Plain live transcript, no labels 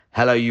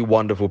Hello, you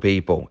wonderful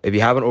people. If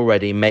you haven't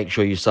already, make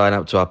sure you sign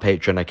up to our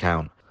Patreon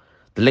account.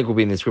 The link will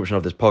be in the description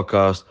of this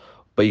podcast,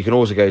 but you can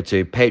also go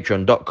to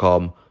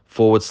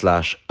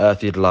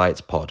patreon.com/Earthy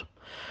Delights Pod.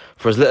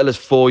 For as little as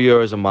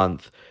 €4 a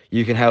month,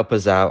 you can help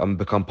us out and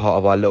become part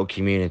of our little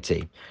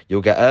community.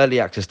 You'll get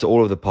early access to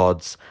all of the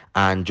pods,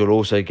 and you'll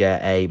also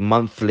get a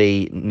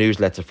monthly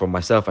newsletter from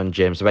myself and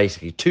Jim. So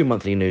basically, two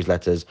monthly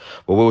newsletters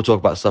where we'll talk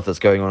about stuff that's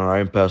going on in our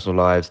own personal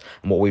lives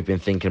and what we've been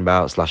thinking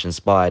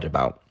about/inspired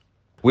about.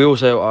 We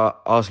also are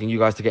asking you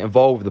guys to get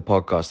involved with the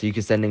podcast. So you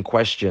can send in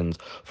questions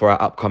for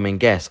our upcoming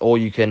guests, or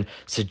you can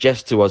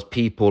suggest to us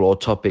people or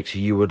topics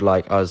who you would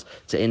like us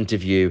to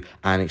interview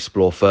and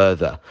explore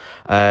further.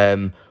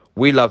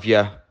 We love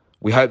you.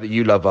 We hope that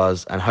you love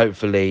us. And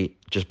hopefully,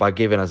 just by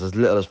giving us as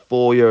little as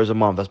 €4 a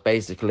month, that's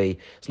basically,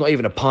 it's not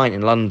even a pint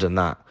in London,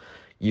 that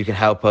you can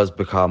help us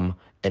become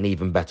an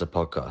even better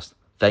podcast.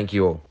 Thank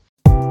you all.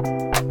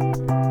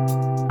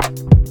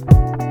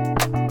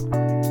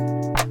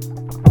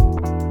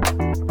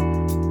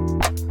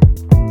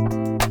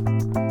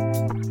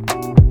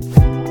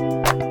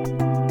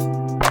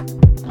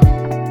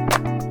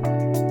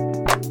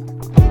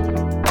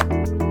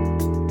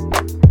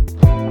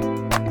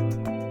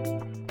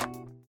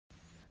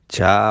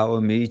 Ciao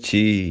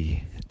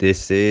amici.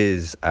 This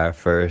is our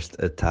first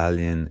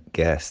Italian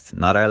guest.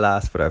 Not our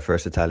last, but our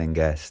first Italian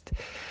guest.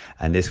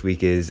 And this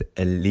week is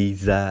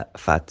Elisa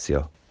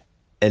Fazio.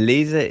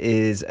 Elisa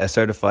is a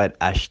certified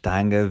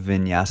Ashtanga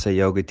Vinyasa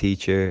yoga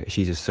teacher.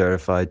 She's a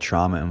certified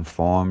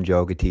trauma-informed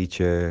yoga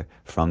teacher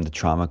from the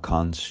Trauma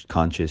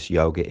Conscious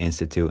Yoga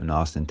Institute in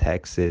Austin,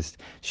 Texas.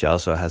 She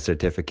also has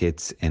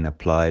certificates in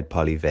applied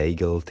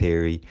polyvagal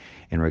theory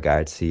in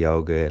regards to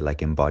yoga,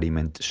 like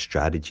embodiment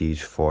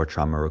strategies for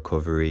trauma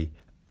recovery.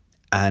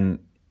 And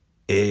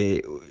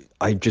I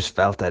just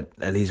felt that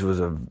Elisa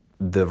was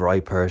the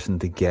right person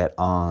to get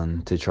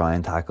on to try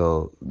and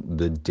tackle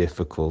the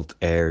difficult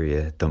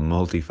area, the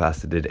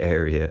multifaceted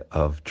area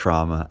of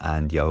trauma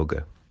and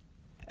yoga.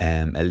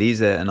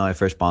 Elisa and I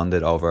first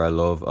bonded over our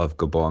love of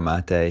Gabor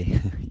Mate.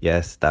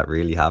 Yes, that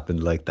really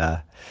happened like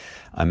that.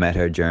 I met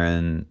her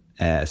during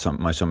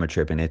my summer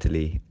trip in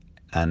Italy,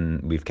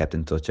 and we've kept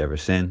in touch ever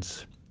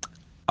since.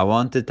 I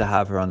wanted to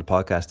have her on the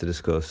podcast to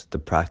discuss the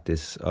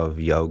practice of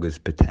yoga's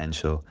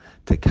potential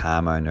to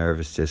calm our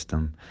nervous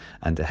system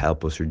and to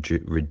help us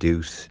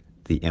reduce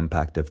the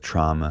impact of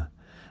trauma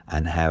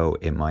and how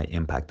it might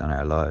impact on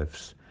our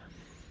lives.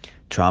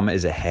 Trauma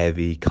is a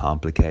heavy,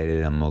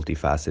 complicated and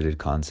multifaceted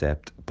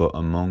concept, but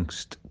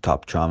amongst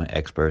top trauma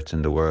experts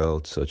in the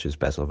world, such as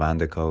Bessel van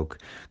der Kolk,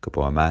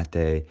 Gabor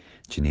Mate,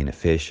 Janina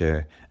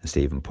Fisher and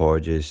Stephen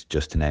Porges,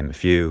 just to name a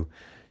few,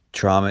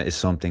 trauma is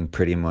something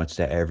pretty much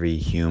that every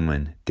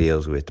human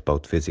deals with,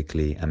 both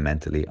physically and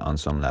mentally on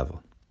some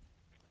level.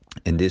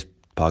 In this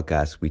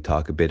podcast, we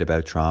talk a bit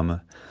about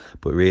trauma,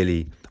 but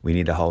really we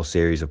need a whole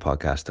series of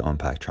podcasts to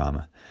unpack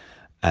trauma.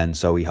 And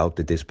so we hope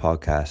that this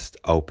podcast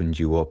opens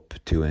you up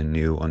to a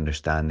new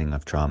understanding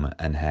of trauma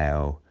and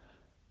how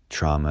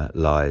trauma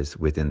lies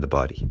within the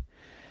body.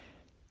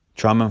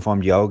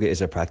 Trauma-informed yoga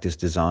is a practice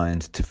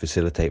designed to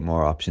facilitate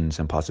more options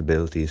and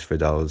possibilities for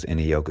those in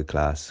a yoga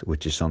class,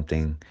 which is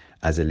something,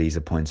 as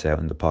Elisa points out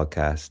in the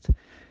podcast,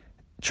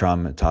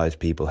 traumatized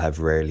people have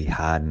rarely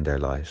had in their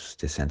lives,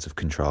 this sense of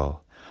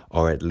control,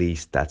 or at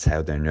least that's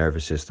how their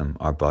nervous system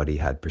or body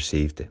had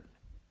perceived it.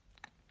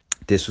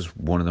 This was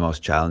one of the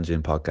most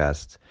challenging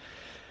podcasts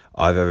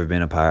I've ever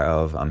been a part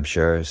of. I'm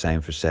sure,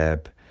 same for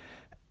Seb,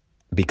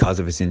 because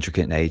of its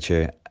intricate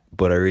nature,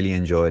 but I really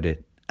enjoyed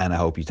it and I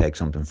hope you take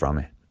something from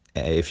it.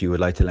 If you would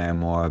like to learn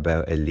more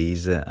about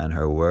Elisa and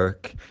her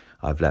work,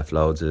 I've left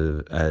loads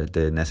of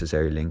the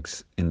necessary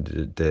links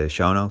in the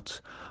show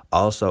notes.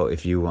 Also,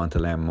 if you want to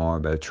learn more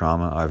about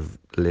trauma, I've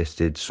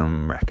listed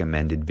some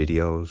recommended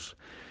videos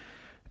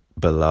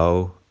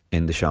below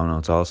in the show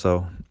notes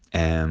also.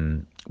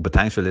 But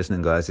thanks for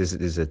listening, guys. This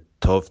is a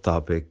tough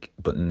topic,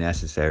 but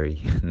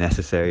necessary in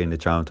the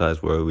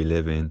traumatized world we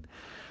live in.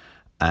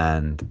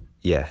 And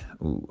yeah,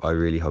 I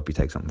really hope you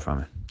take something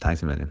from it.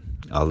 Thanks a million.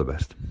 All the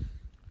best.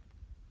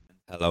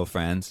 Hello,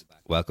 friends.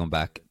 Welcome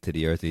back to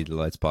the Earthy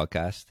Delights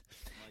podcast.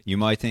 You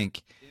might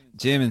think,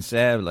 Jim and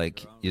Seb,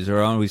 like,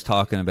 you're always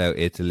talking about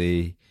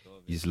Italy.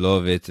 You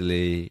love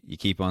Italy. You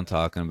keep on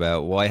talking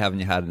about, why haven't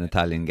you had an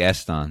Italian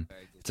guest on?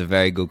 It's a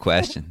very good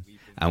question.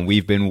 And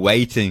we've been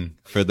waiting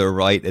for the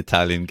right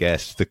Italian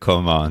guest to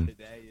come on.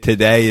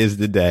 Today is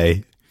the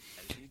day.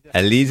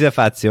 Elisa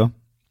Fazio,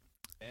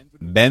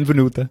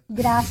 benvenuta.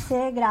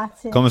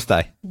 Grazie. Come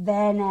stai?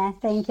 Bene,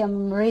 thank you.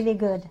 I'm really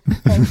good.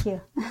 Thank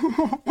you.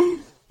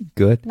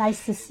 Good.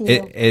 Nice to see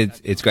you.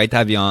 It's great to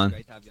have you on.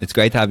 It's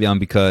great to have you on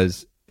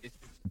because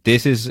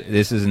this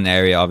is an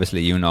area,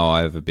 obviously, you know,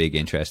 I have a big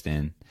interest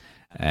in.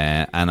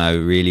 And I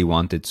really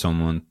wanted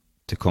someone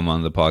to come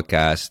on the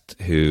podcast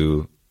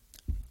who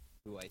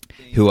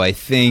I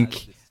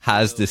think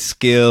has the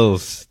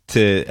skills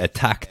to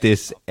attack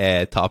this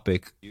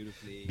topic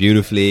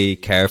beautifully,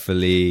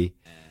 carefully,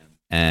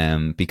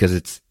 because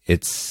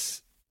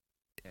it's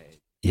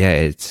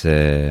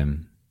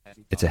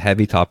it's a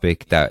heavy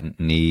topic that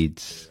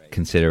needs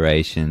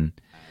consideration,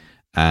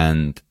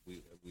 and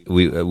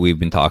we've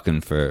been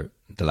talking for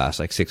the last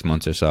like 6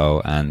 months or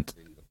so, and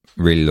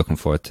really looking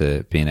forward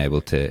to being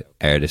able to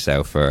air this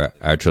out for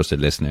our trusted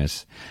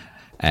listeners.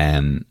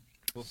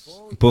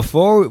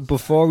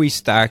 Before we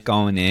start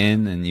going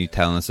in and you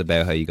telling us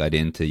about how you got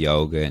into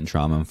yoga and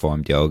trauma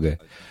informed yoga,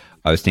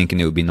 I was thinking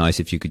it would be nice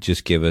if you could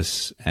just give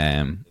us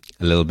a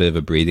little bit of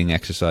a breathing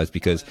exercise,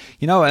 because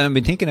and I've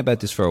been thinking about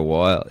this for a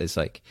while. It's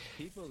like,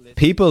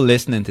 people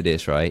listening to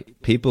this, right?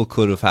 People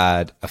could have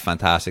had a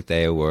fantastic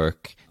day of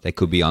work. They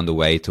could be on the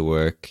way to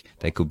work.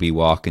 They could be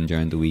walking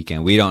during the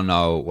weekend. We don't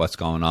know what's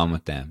going on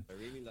with them.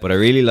 But I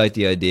really like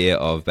the idea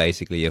of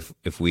basically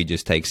if we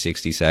just take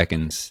 60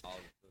 seconds,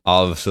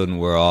 all of a sudden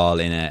we're all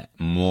in a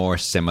more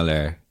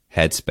similar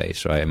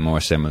headspace, right? A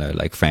more similar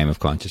like frame of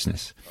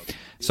consciousness.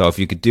 So if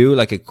you could do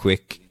like a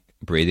quick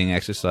breathing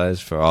exercise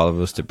for all of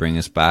us to bring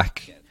us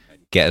back,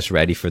 get us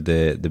ready for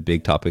the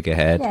big topic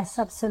ahead. Yes,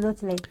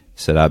 absolutely.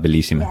 Sarà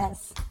bellissima.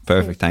 Yes.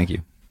 Perfect, thank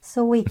you.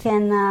 So we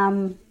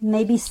can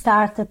maybe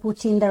start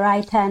putting the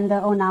right hand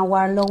on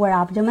our lower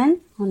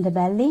abdomen, on the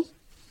belly.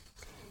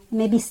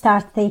 Maybe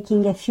start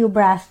taking a few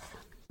breaths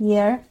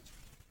here.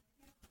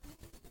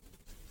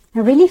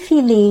 And really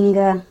feeling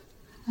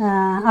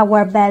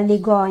our belly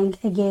going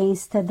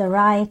against the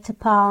right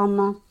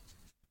palm.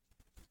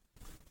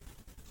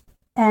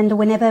 And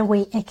whenever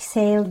we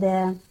exhale,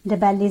 the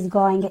belly is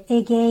going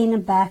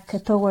again back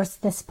towards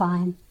the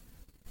spine.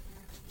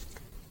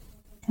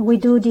 And we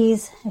do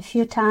this a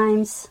few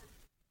times,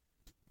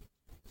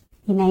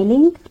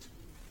 inhaling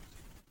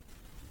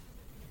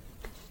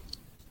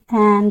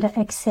and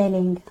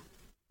exhaling.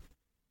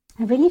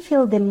 I really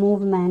feel the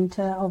movement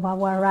of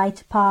our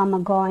right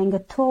palm going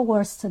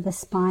towards the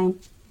spine.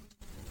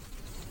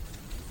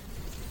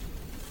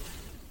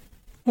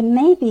 And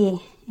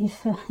maybe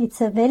if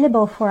it's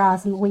available for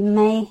us, we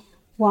may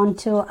want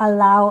to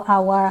allow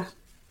our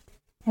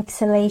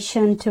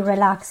exhalation to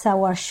relax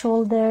our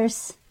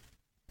shoulders.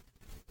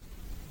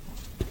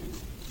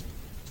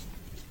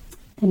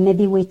 And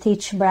maybe with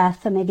each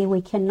breath, maybe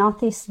we can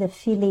notice the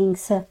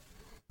feelings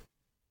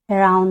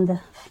around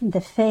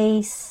the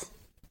face,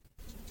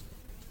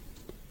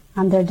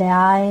 under the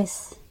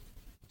eyes.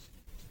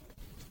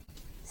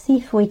 See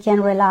if we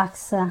can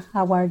relax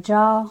our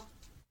jaw.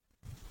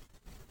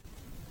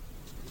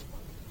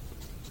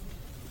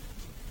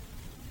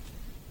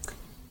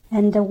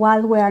 And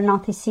while we are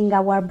noticing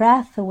our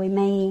breath, we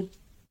may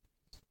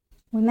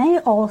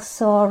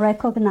also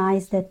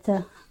recognize that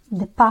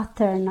the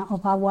pattern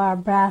of our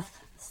breath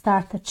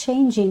start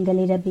changing a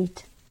little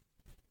bit.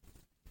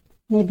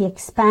 Maybe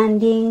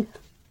expanding,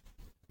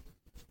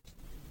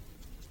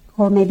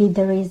 or maybe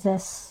there is a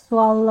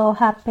swallow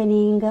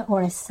happening,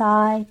 or a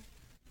sigh,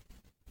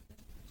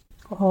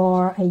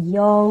 or a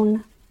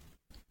yawn.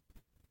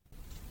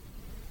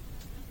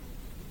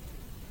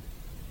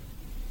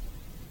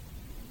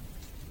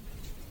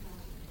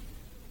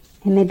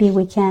 And maybe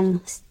we can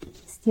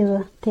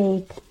still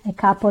take a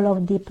couple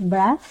of deep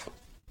breaths.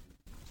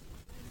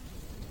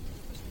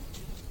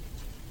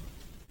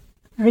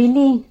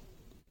 Really,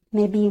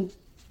 maybe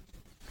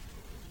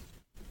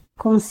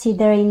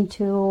considering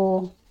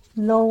to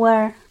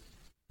lower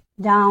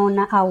down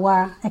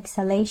our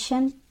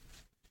exhalation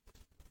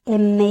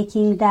and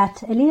making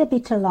that a little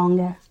bit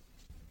longer.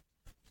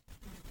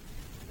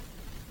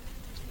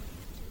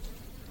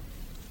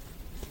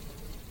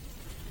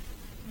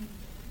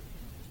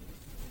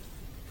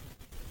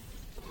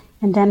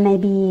 And then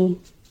maybe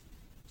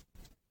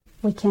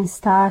we can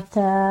start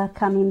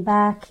coming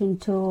back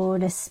into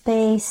the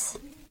space.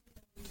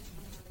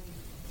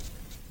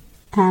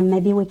 And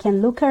maybe we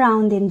can look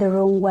around in the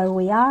room where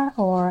we are,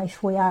 or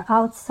if we are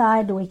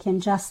outside, we can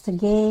just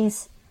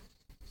gaze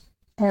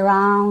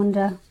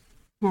around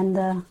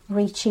and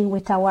reaching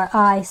with our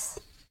eyes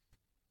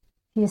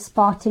a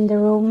spot in the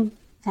room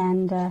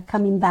and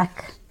coming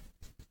back.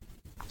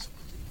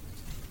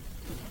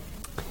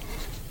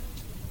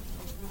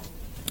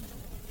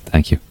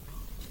 Thank you.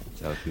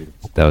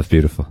 That was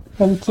beautiful.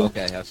 Thank you.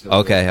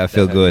 Okay, I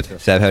feel good.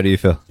 Seb, how do you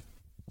feel?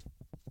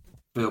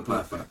 Feel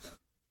perfect.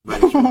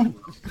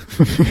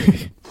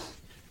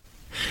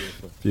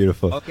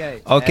 Beautiful.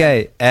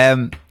 Okay.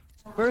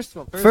 First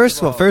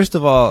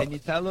of all,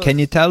 can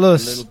you tell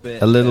us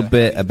a little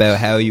bit about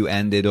how you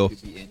ended up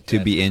to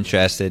be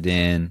interested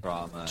in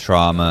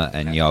trauma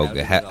and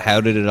yoga?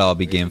 How did it all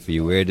begin for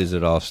you? Where does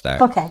it all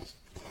start? Okay.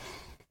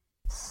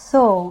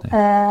 So,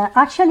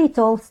 actually it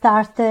all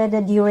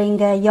started during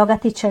a yoga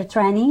teacher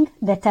training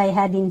that I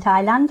had in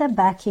Thailand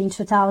back in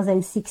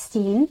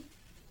 2016.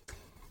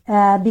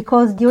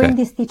 Because during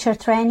this teacher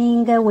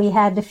training, we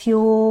had a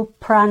few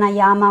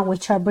pranayama,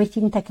 which are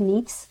breathing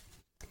techniques,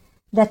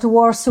 that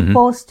were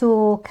supposed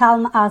to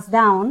calm us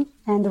down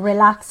and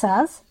relax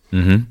us.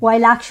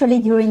 While actually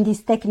during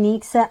these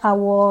techniques, I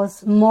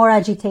was more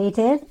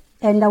agitated,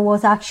 and I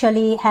was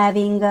actually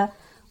having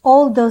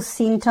all those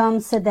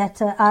symptoms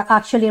that are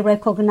actually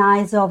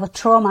recognized of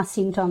trauma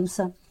symptoms.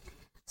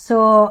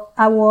 So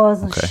I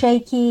was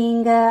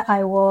shaking,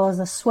 I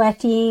was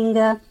sweating,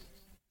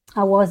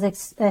 I was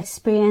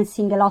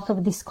experiencing a lot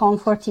of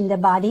discomfort in the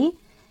body,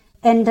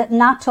 and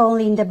not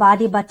only in the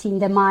body, but in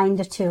the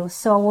mind too.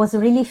 So I was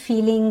really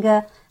feeling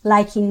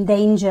like in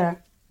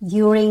danger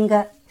during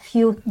a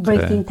few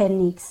breathing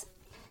techniques.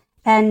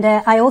 And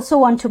I also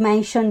want to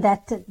mention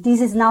that this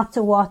is not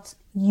what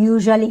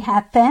usually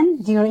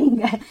happens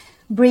during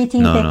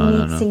breathing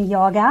techniques in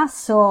yoga.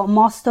 So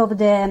most of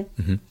the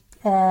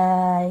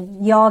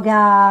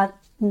yoga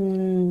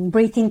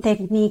breathing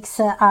techniques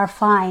are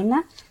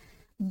fine.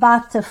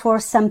 But for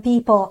some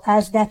people,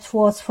 as that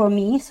was for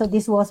me, so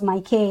this was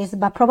my case,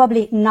 but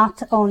probably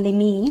not only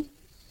me,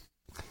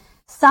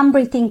 some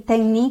breathing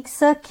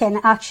techniques can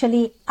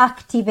actually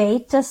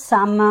activate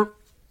some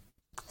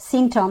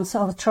symptoms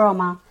of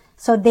trauma.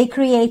 So they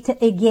create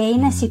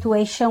again a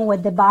situation where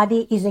the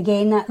body is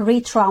again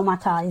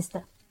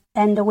re-traumatized.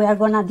 And we are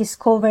going to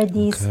discover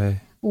this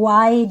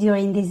why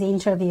during this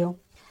interview.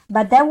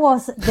 But that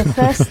was the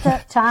first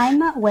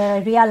time where I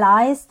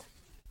realized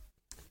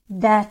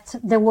that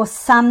there was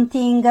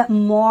something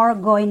more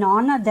going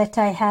on that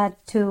I had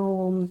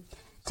to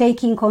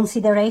take in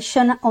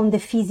consideration on the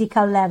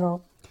physical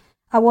level.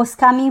 I was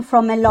coming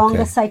from a long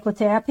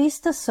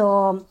psychotherapist,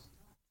 so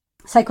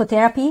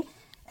psychotherapy.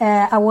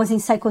 I was in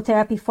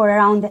psychotherapy for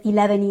around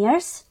 11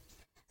 years.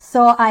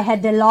 So I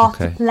had a lot,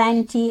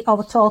 plenty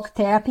of talk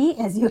therapy,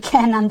 as you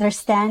can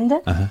understand.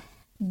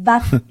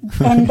 But,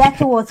 and that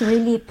was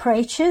really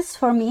precious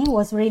for me,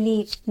 was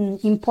really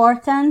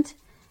important.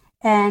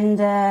 And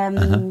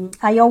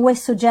I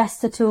always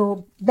suggest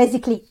to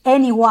basically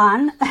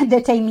anyone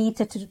that I meet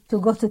to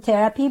go to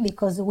therapy,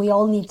 because we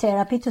all need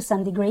therapy to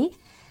some degree.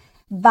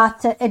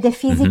 But at the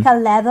physical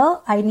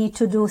level, I need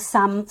to do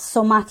some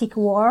somatic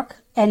work,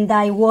 and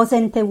I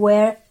wasn't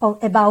aware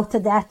about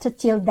that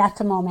till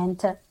that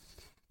moment,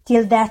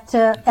 till that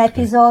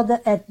episode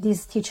at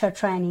this teacher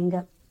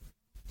training.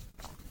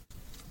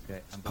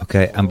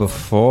 Okay, and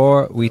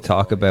before we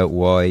talk about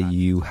why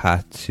you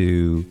had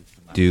to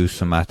do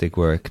somatic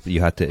work,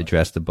 you had to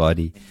address the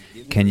body,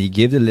 can you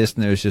give the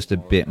listeners just a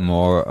bit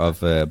more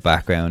of a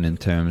background in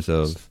terms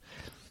of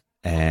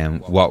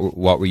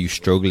what were you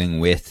struggling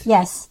with?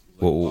 Yes.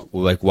 So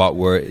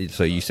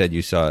you said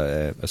you saw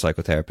a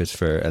psychotherapist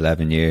for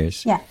 11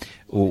 years. Yeah.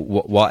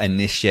 What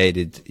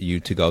initiated you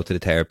to go to the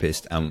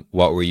therapist, and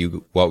what were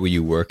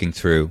you working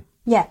through?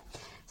 Yeah.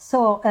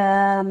 So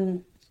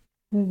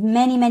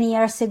many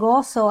years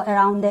ago, so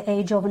around the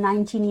age of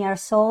 19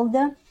 years old,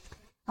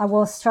 I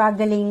was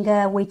struggling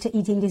with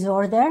eating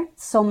disorder.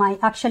 So my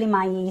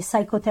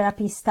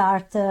psychotherapy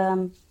start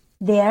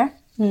there.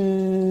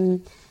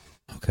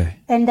 Okay.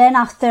 And then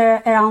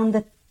after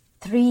around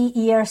 3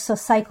 years of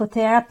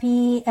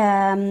psychotherapy,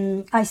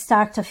 I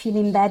start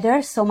feeling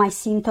better. So my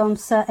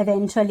symptoms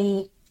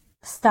eventually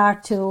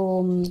start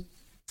to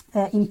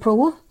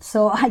improve.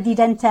 So I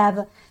didn't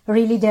have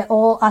really the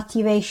whole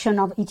activation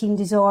of eating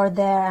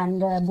disorder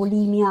and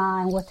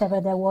bulimia and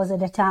whatever there was at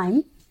the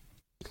time.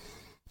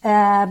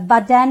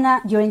 But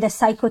then during the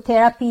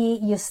psychotherapy,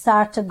 you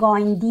start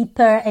going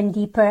deeper and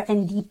deeper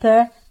and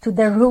deeper to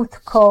the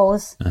root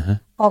cause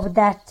of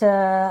that,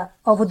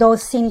 of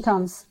those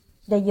symptoms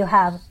that you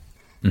have.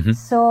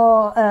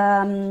 So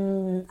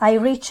I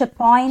reach a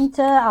point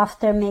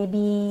after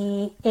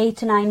maybe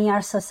 8-9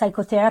 years of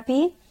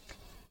psychotherapy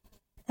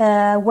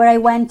where I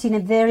went in a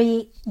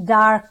very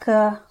dark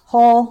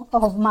hole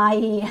of my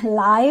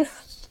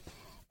life,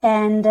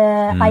 and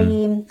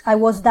I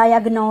was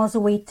diagnosed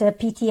with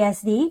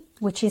PTSD,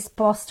 which is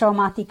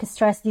post-traumatic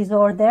stress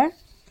disorder,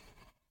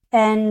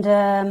 and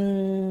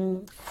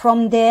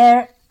from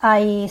there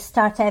I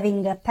start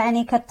having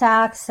panic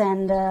attacks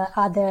and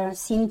other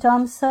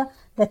symptoms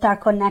that are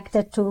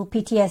connected to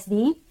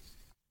PTSD.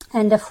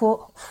 And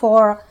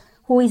for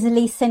who is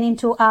listening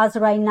to us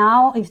right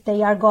now, if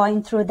they are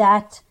going through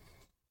that,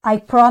 I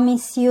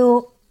promise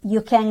you,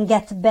 you can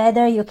get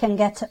better, you can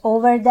get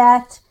over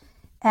that,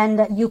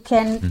 and you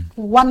can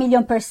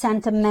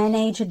 1,000,000%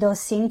 manage those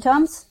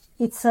symptoms.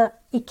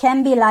 It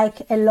can be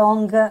like a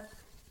long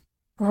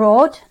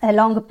road, a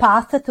long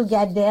path to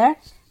get there,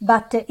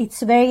 but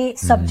it's very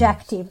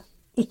subjective.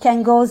 It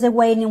can go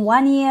away in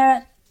 1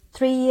 year,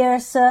 3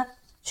 years,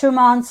 2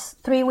 months,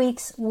 3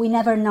 weeks, we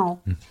never know.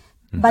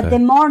 But the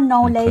more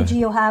knowledge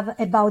you have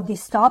about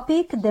this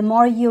topic, the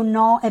more you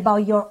know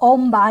about your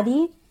own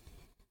body,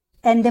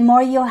 and the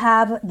more you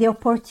have the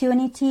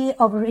opportunity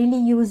of really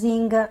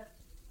using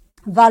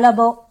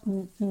valuable,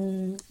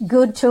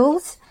 good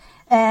tools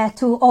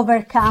to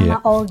overcome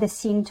all the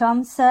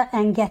symptoms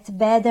and get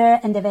better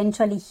and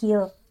eventually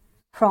heal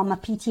from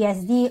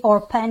PTSD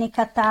or panic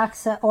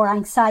attacks or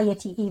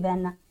anxiety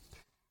even.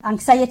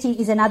 Anxiety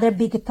is another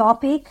big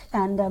topic,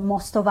 and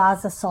most of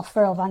us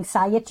suffer of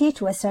anxiety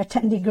to a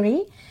certain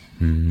degree.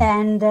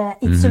 And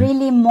it's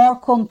really more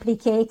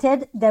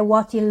complicated than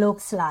what it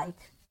looks like,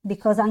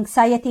 because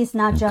anxiety is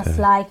not just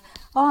like,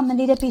 oh, I'm a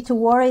little bit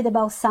worried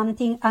about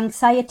something.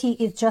 Anxiety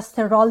is just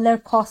a roller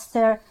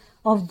coaster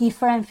of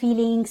different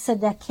feelings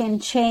that can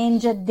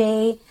change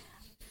day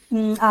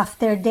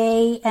after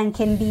day and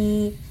can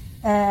be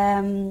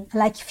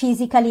like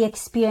physically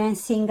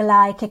experiencing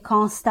like a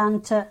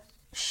constant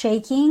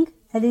shaking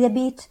a little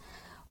bit,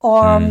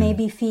 or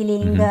maybe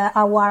feeling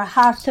our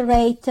heart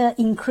rate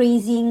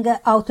increasing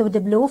out of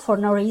the blue for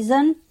no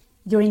reason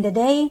during the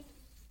day,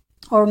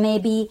 or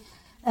maybe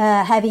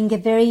having a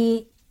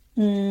very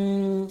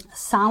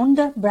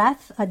sound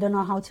breath, I don't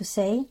know how to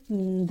say,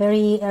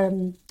 very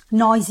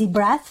noisy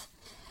breath,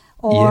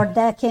 or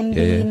that can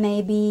be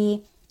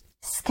maybe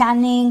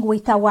scanning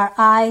with our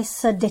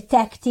eyes,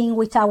 detecting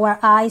with our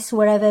eyes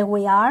wherever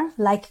we are.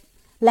 Like,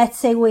 let's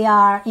say we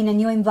are in a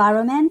new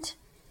environment.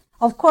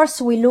 Of course,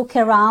 we look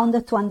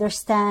around to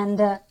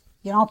understand,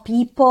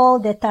 people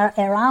that are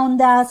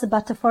around us,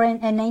 but for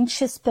an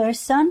anxious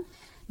person,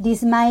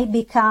 this might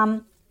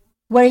become,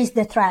 where is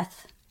the threat?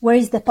 Where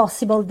is the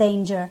possible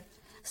danger?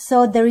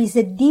 So there is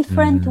a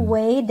different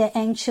way the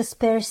anxious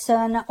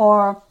person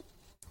or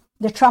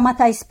the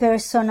traumatized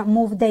person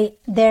move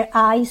their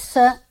eyes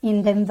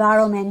in the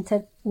environment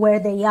where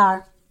they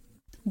are,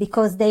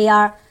 because they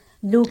are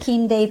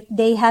looking,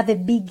 they have a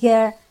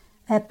bigger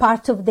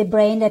part of the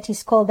brain that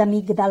is called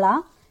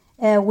amygdala,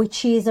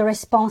 which is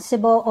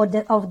responsible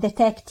of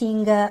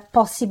detecting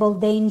possible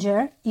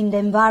danger in the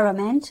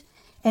environment.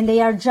 And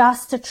they are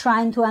just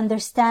trying to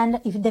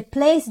understand if the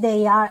place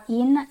they are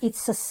in,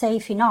 it's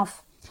safe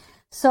enough.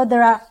 So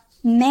there are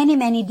many,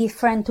 many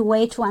different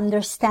ways to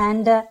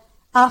understand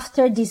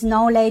after this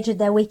knowledge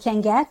that we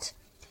can get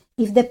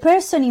if the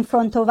person in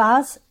front of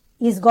us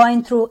is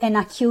going through an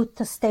acute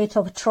state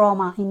of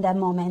trauma in that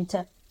moment.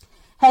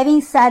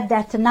 Having said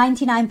that,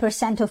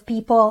 99% of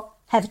people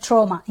have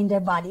trauma in their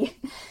body.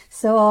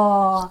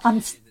 So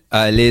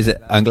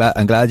Elisa, I'm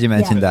glad you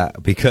mentioned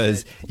that,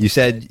 because you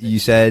said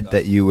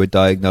that you were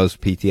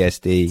diagnosed with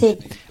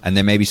PTSD, and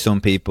there may be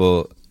some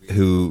people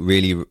who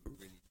really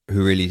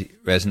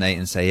resonate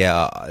and say,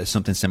 yeah,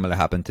 something similar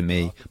happened to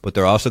me. But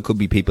there also could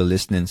be people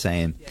listening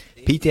saying,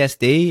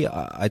 PTSD,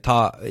 I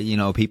thought,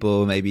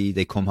 people, maybe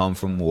they come home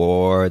from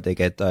war, they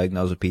get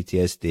diagnosed with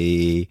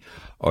PTSD,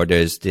 or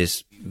there's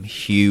this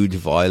huge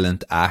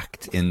violent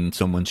act in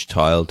someone's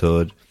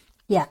childhood.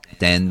 Yeah.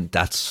 Then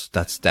that's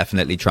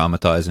definitely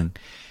traumatizing.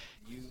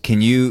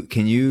 Can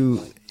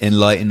you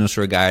enlighten us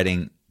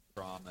regarding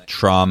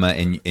trauma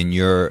in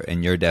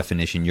your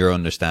definition, your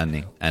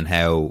understanding, and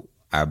how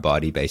our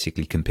body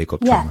basically can pick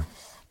up trauma?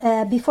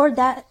 Before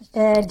that,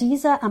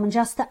 Lisa, I'm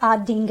just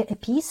adding a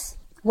piece.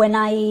 When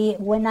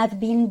I've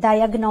been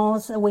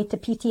diagnosed with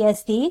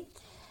PTSD,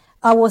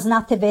 I was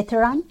not a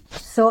veteran,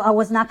 so I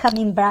was not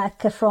coming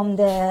back from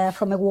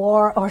a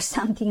war or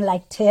something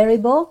like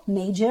terrible,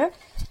 major.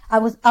 I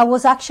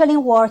was actually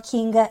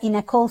working in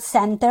a call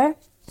center,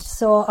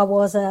 so I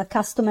was a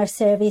customer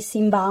service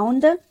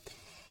inbound,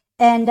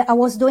 and I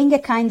was doing a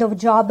kind of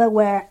job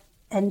where,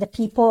 and the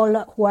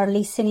people who are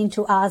listening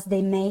to us,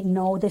 they may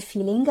know the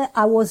feeling,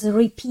 I was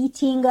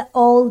repeating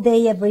all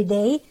day, every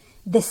day,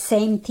 the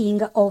same thing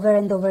over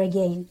and over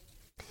again.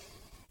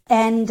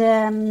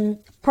 And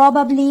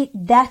probably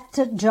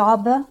that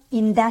job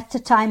in that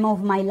time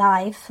of my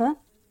life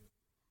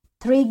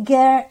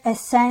triggered a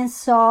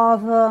sense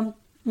of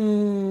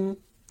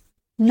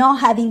not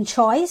having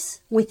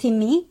choice within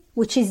me,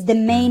 which is the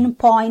main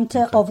point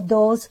of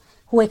those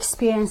who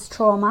experience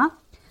trauma.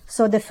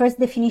 So the first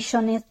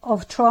definition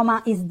of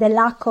trauma is the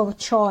lack of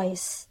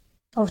choices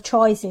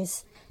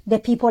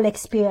that people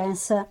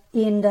experience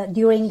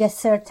during a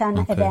certain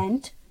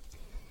event.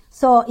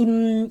 So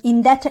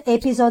in that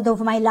episode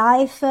of my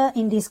life,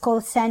 in this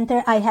call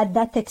center, I had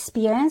that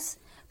experience,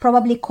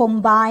 probably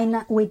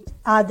combined with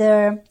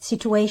other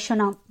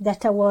situations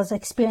that I was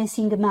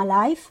experiencing in my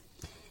life.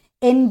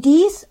 And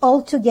this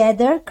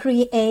altogether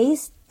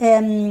creates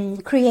a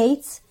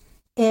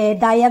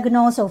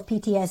diagnosis of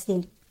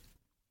PTSD.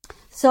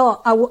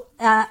 So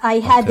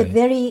I had a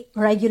very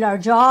regular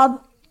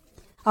job.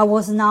 I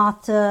was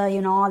not,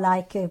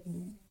 like a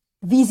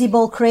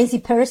visible crazy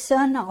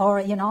person, or,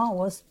 I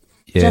was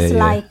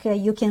like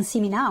you can see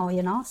me now,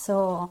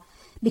 So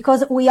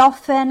because we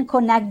often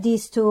connect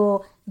this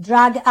to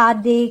drug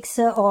addicts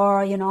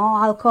or,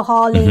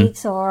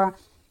 alcoholics or,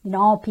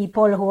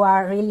 people who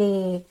are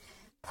really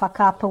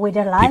fuck up with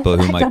their life. People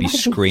who might be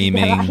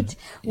screaming.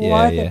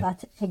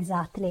 But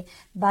exactly.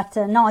 But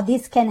no,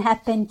 this can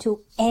happen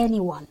to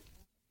anyone.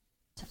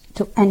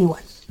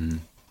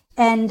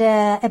 And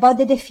about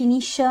the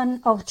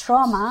definition of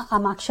trauma,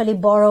 I'm actually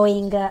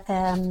borrowing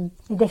a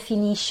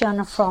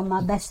definition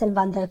from Bessel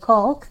van der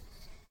Kolk,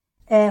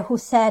 who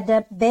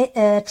said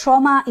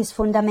trauma is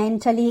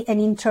fundamentally an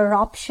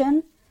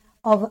interruption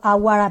of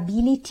our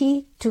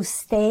ability to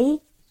stay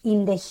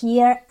in the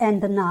here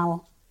and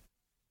now.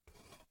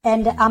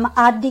 And I'm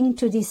adding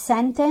to this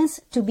sentence,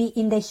 to be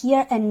in the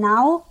here and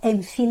now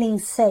and feeling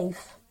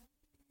safe.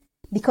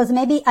 Because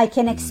maybe I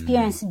can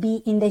experience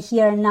be in the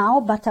here and now,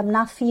 but I'm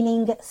not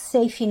feeling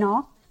safe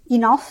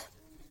enough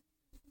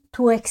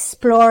to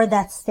explore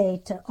that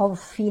state of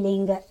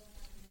feeling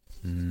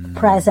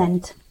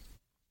present.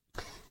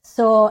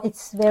 So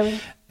it's very...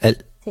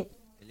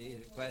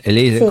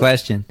 Elisa,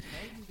 question.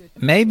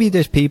 Maybe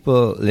there's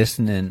people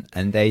listening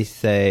and they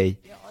say,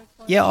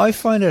 Yeah, I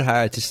find it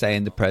hard to stay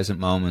in the present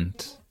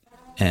moment.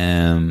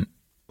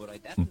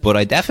 But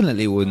I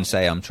definitely wouldn't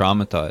say I'm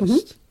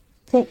traumatized.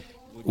 Okay.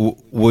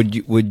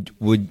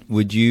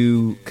 Would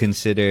you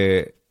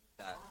consider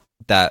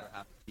that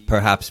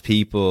perhaps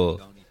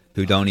people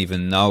who don't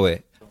even know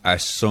it are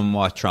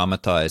somewhat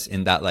traumatized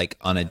in that, like,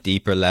 on a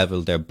deeper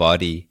level their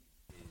body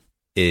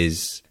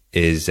is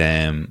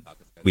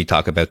we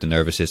talk about the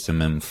nervous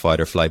system and fight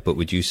or flight, but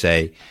would you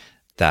say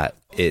that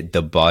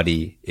the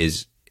body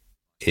is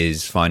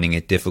finding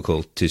it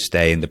difficult to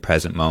stay in the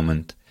present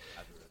moment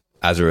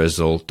as a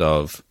result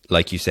of,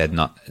 like you said,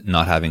 not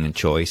having a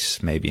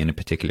choice maybe in a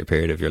particular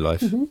period of your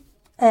life?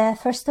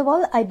 First of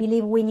all, I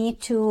believe we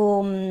need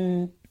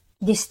to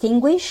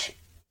distinguish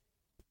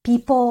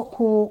people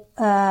who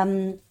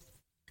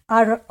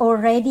are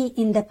already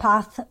in the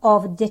path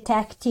of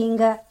detecting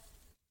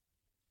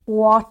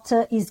what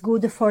is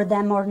good for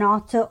them or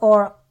not,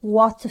 or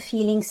what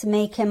feelings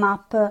may come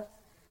up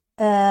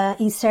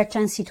in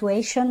certain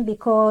situation,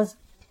 because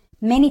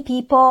many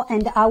people,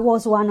 and I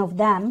was one of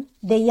them,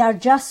 they are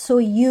just so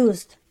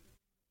used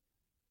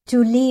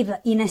to live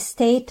in a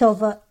state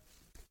of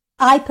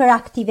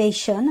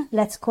hyperactivation,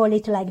 let's call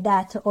it like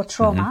that, or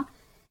trauma,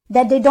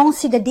 that they don't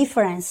see the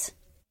difference.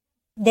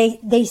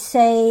 They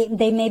say,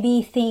 they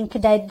maybe think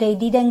that they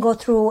didn't go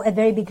through a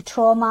very big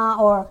trauma,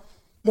 or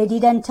they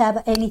didn't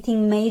have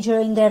anything major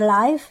in their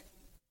life.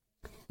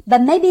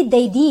 But maybe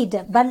they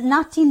did, but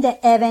not in the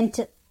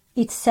event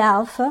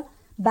itself,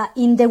 but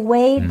in the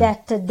way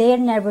that their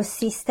nervous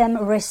system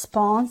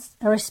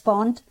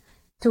respond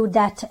to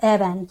that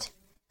event.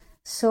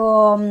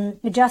 So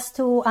just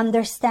to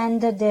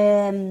understand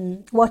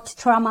what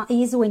trauma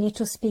is, we need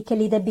to speak a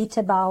little bit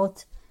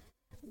about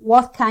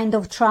what kind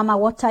of trauma,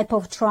 what type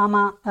of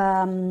trauma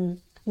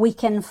we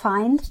can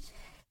find.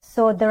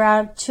 So there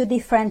are two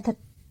different,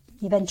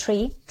 even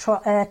three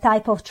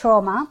type of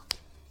trauma,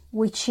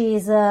 which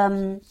is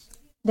the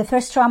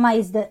first trauma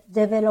is the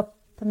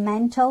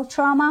developmental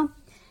trauma.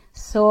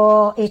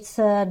 So it's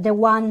the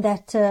one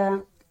that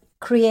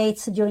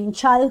creates during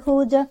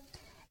childhood.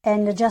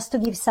 And just to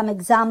give some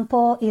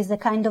example, is the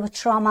kind of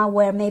trauma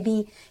where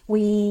maybe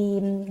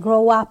we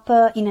grow up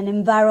in an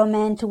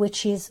environment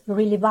which is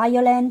really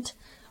violent,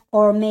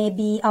 or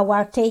maybe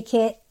our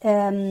caretakers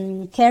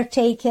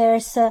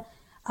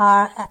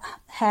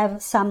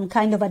have some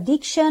kind of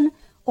addiction,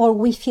 or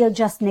we feel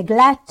just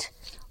neglect,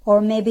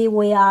 or maybe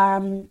we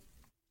have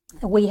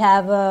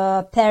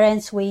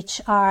parents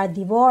which are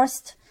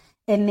divorced,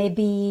 and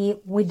maybe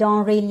we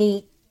don't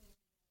really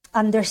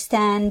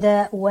understand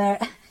where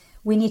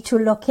we need to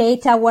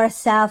locate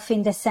ourselves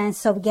in the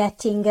sense of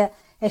getting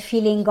a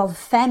feeling of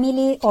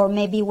family, or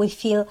maybe we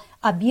feel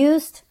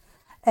abused.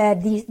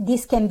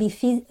 This can be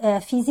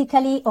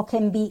physically, or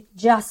can be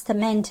just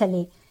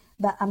mentally.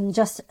 But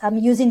I'm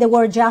using the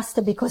word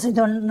just because I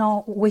don't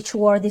know which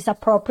word is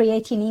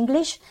appropriate in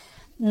English.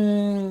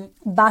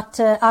 But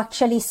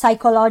actually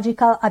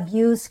psychological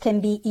abuse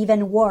can be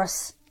even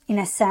worse in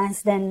a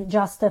sense than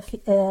just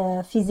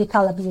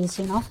physical abuse,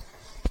 you know.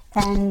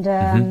 And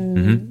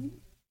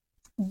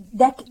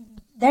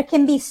there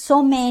can be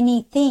so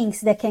many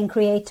things that can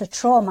create a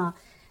trauma.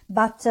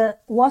 But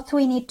what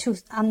we need to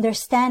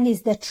understand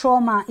is that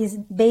trauma is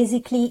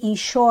basically, in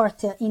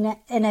short, an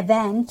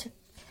event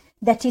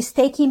that is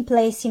taking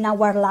place in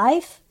our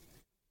life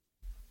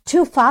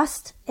too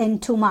fast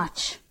and too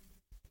much.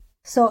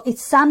 So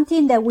it's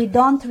something that we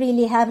don't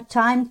really have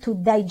time to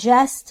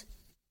digest,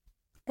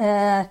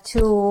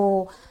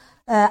 to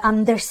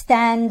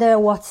understand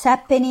what's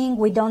happening.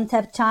 We don't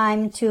have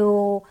time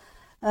to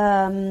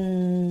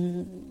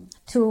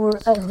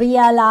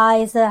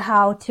realize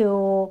how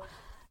to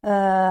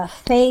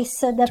face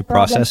the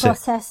problem,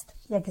 process.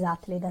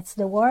 Exactly, that's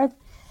the word.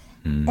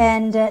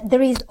 And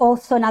there is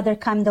also another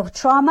kind of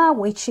trauma,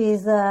 which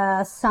is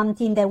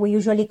something that we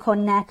usually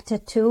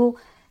connect to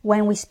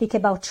when we speak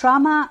about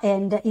trauma,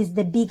 and is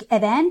the big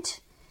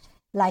event,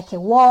 like a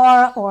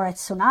war or a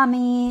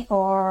tsunami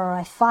or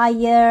a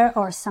fire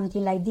or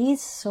something like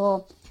this.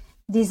 So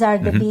these are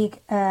the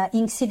big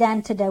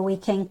incidents that we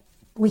can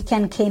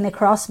came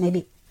across,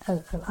 maybe,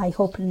 I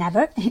hope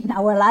never in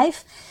our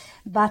life.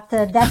 But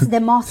that's the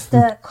most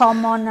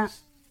common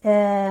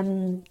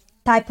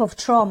type of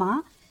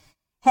trauma.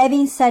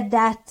 Having said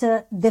that,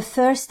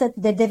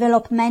 the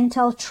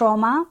developmental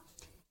trauma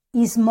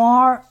is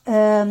more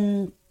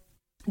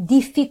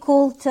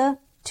difficult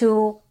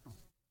to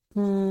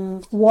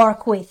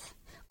work with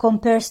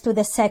compared to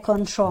the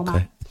second trauma.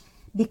 Okay.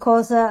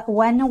 Because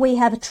when we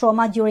have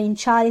trauma during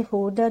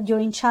childhood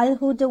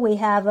we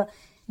have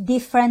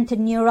different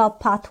neural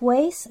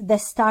pathways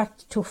that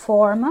start to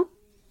form.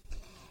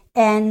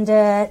 And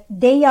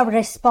they are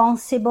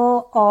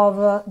responsible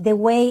of the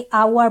way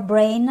our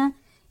brain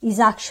is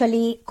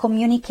actually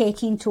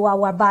communicating to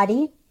our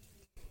body,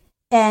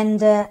 and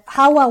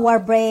what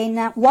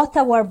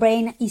our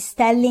brain is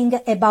telling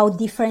about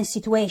different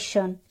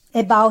situations,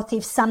 about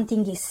if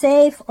something is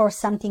safe or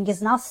something is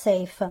not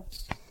safe.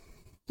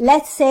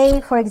 Let's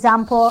say, for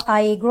example,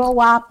 I grow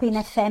up in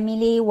a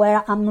family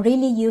where I'm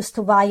really used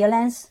to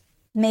violence.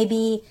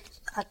 Maybe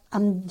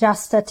I'm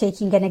just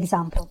taking an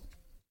example.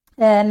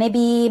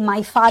 Maybe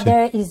my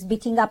father is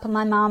beating up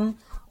my mom,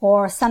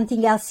 or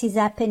something else is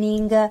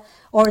happening,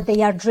 or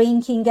they are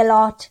drinking a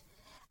lot.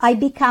 I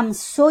become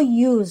so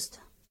used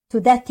to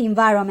that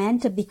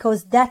environment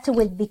because that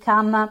will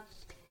become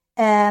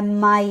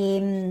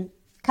my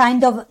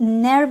kind of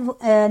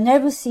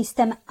nervous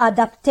system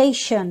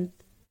adaptation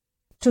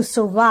to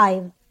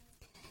survive.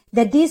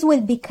 That this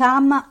will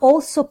become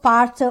also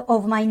part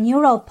of my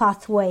neural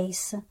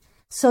pathways.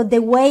 So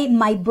the way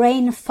my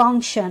brain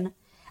function,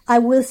 I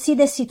will see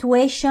the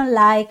situation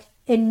like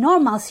a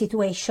normal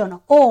situation,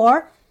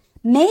 or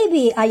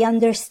maybe I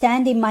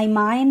understand in my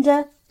mind,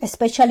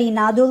 especially in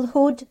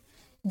adulthood,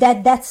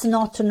 that that's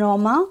not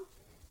normal,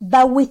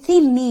 but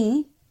within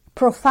me,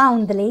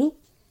 profoundly,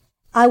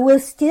 I will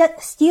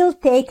still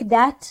take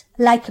that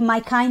like my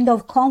kind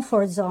of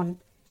comfort zone,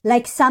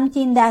 like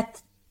something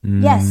that,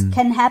 yes,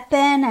 can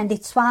happen and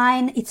it's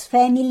fine, it's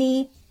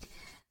family.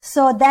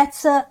 So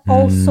that's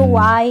also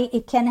why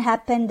it can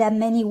happen that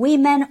many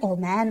women, or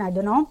men, I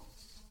don't know,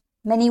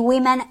 many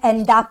women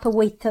end up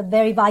with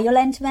very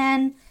violent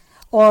men,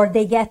 or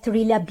they get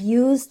really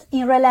abused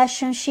in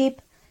relationship,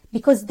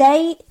 because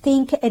they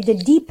think at the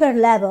deeper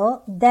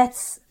level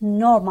that's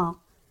normal.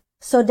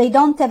 So they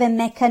don't have a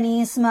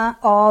mechanism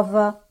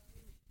of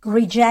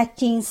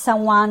rejecting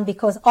someone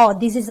because, oh,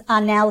 this is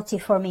unhealthy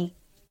for me.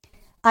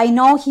 I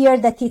know here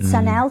that it's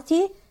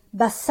unhealthy,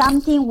 but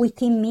something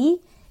within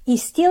me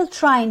is still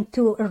trying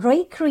to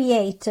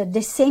recreate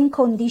the same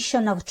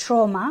condition of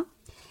trauma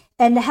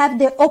and have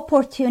the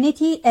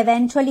opportunity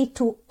eventually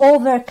to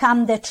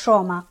overcome the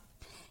trauma,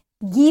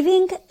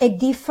 giving a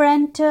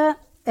different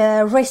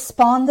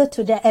response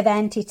to the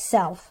event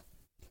itself.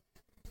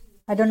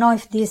 I don't know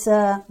if this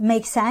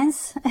makes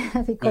sense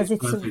because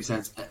it's perfect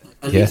sense.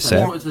 Yes,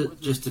 Elisa, I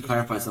wanted just to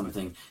clarify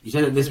something. You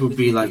said that this would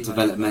be like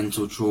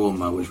developmental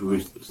trauma, which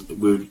we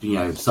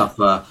would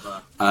suffer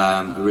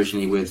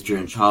originally with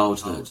during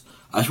childhood.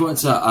 I just wanted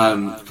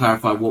to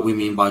clarify what we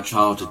mean by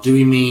childhood. Do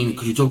we mean,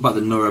 because you talk about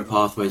the neural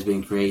pathways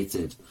being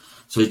created,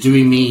 so do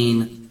we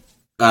mean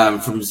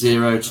from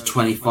 0 to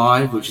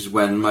 25, which is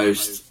when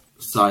most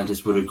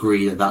scientists would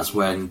agree that that's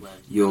when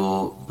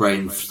your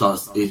brain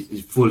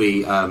is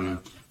fully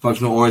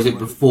functional, or is it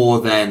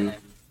before then?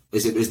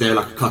 Is there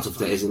like a cutoff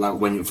there? Is it like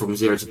when you're from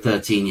 0 to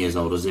 13 years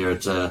old, or 0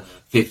 to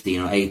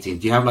 15 or 18?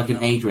 Do you have like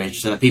an age range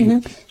so that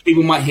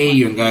people might hear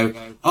you and go,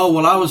 oh,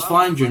 well, I was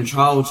fine during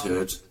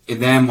childhood, in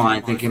their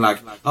mind thinking like,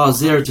 oh,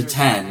 0 to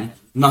 10,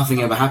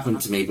 nothing ever happened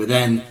to me. But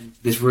then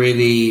this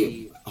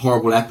really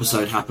horrible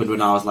episode happened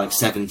when I was like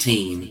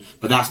 17,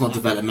 but that's not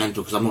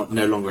developmental because I'm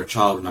no longer a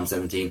child when I'm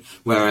 17.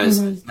 Whereas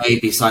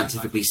maybe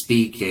scientifically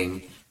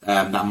speaking,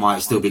 that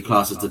might still be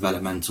classed as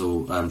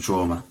developmental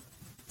trauma.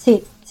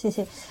 Sì.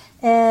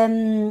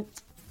 The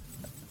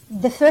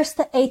first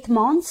 8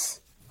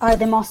 months are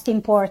the most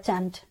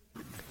important.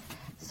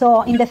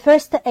 So in the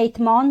first 8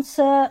 months,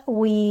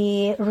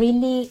 we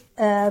really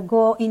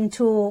go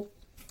into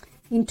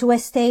a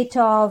state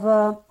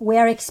of we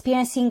are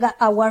experiencing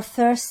our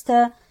first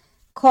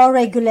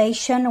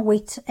co-regulation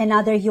with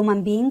another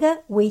human being,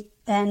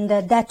 and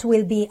that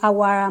will be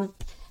our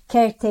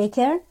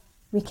caretaker.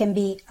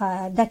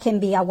 That can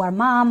be our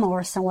mom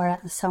or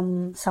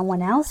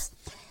someone else.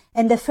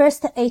 And the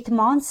first 8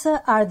 months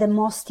are the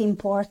most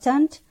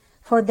important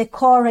for the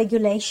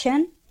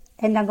co-regulation,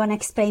 and I'm going to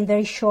explain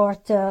very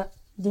short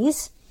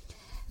this.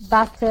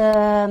 But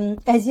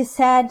as you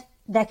said,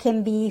 that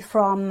can be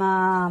from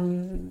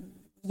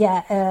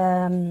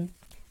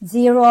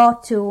 0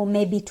 to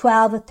maybe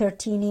 12,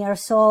 13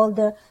 years old,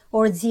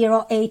 or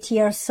 0, 8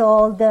 years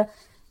old.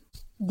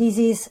 This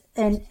is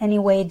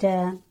anyway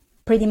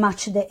pretty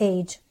much the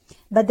age.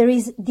 But there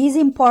is this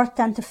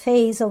important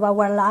phase of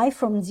our life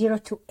from 0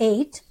 to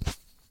 8,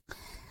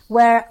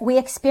 where we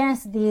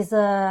experience this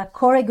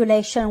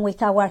co-regulation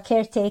with our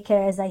caretaker,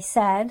 as I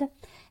said.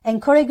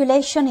 And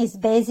co-regulation is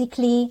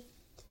basically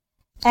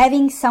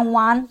having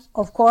someone,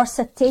 of course,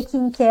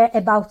 taking care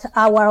about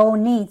our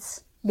own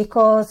needs.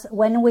 Because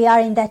when we are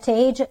in that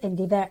age, and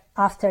even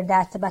after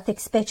that, but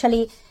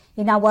especially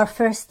in our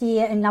first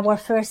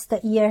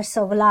years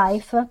of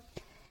life,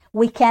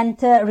 we can't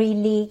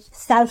really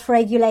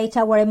self-regulate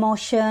our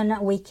emotion.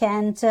 We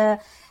can't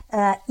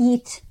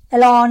eat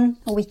alone.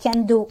 We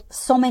can't do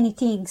so many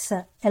things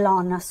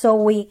alone. So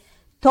we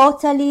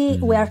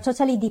are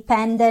totally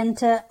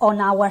dependent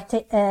on our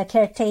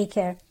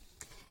caretaker.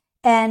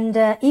 And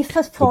if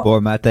for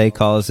Bormate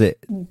calls it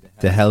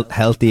the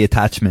healthy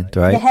attachment,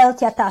 right? The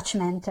healthy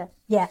attachment,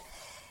 yeah.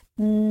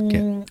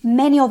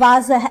 Many of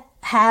us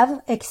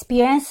have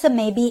experienced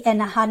maybe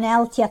an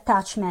unhealthy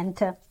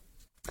attachment.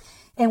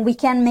 And we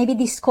can maybe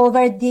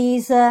discover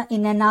this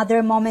in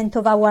another moment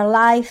of our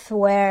life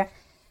where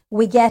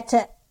we get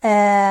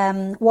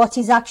what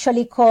is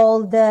actually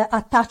called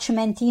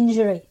attachment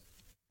injury.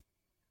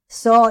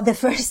 So the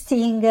first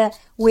thing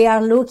we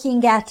are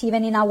looking at,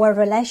 even in our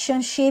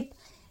relationship,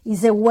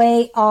 is a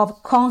way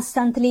of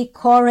constantly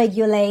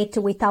co-regulate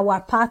with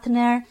our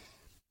partner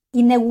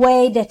in a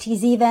way that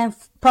is even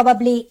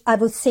probably, I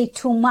would say,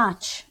 too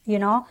much,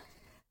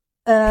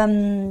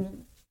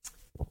 And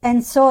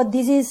so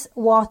this is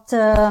what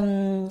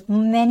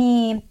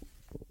many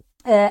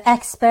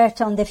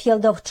experts on the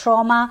field of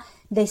trauma,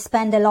 they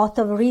spend a lot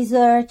of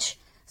research.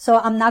 So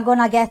I'm not going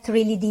to get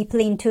really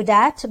deeply into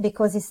that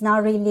because it's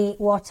not really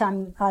what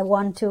I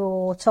want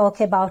to talk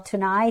about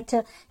tonight.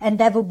 And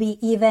that would be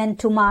even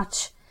too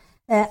much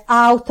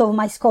out of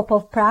my scope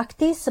of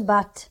practice.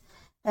 But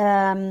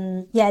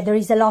there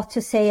is a lot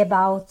to say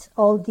about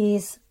all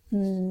these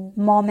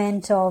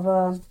moment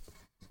of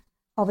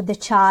the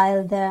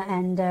child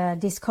and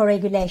this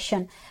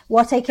co-regulation.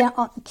 What I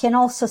can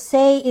also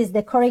say is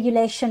the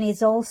co-regulation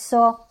is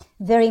also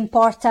very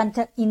important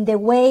in the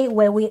way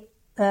where we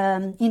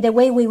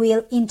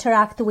will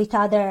interact with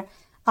other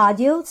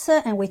adults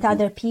and with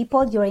other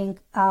people during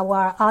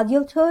our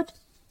adulthood.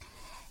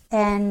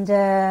 And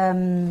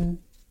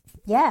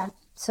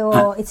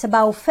so it's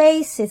about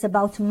face, it's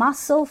about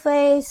muscle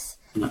face.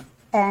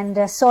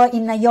 And so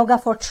in yoga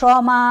for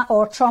trauma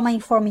or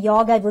trauma-informed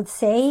yoga, I would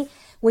say,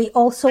 we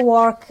also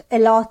work a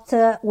lot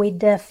with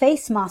the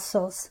face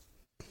muscles.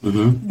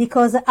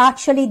 Because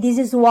actually this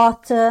is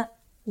what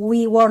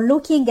we were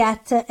looking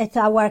at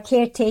our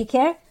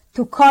caretaker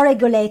to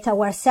co-regulate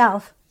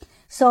ourselves.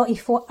 So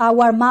if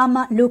our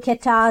mom look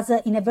at us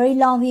in a very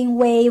loving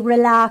way,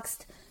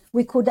 relaxed,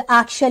 we could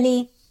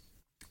actually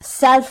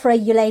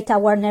self-regulate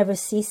our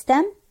nervous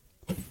system.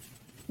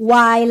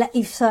 While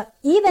if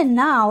even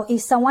now,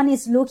 if someone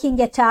is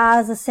looking at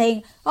us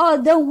saying,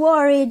 "Oh, don't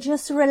worry,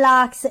 just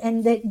relax,"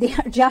 and they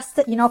are just,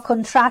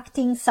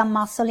 contracting some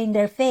muscle in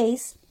their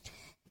face,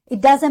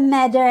 it doesn't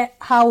matter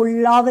how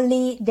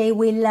lovely they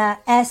will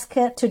ask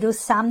to do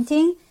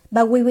something,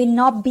 but we will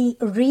not be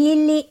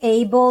really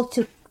able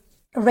to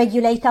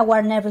regulate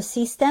our nervous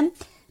system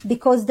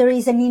because there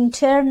is an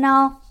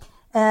internal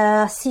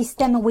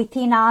system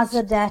within us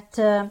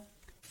that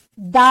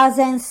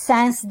doesn't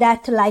sense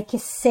that like a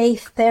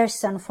safe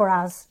person for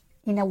us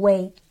in a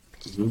way.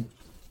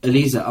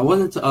 Elisa, I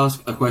wanted to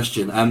ask a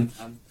question.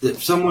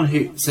 Someone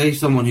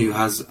who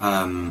has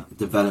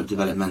developed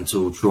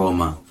developmental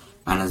trauma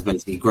and has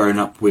basically grown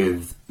up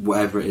with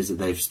whatever it is that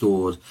they've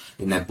stored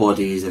in their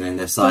bodies and in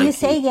their psyche. Can you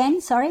say again?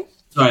 Sorry.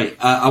 Sorry,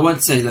 I want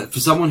to say that for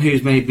someone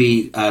who's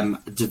maybe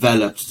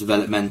developed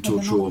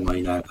developmental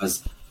trauma,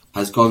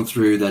 has gone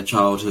through their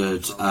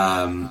childhood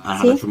and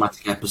had a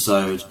traumatic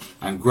episode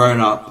and grown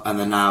up and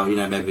they're now,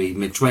 maybe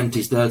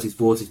mid-20s, 30s,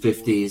 40s,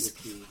 50s,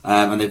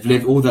 and they've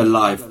lived all their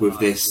life with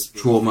this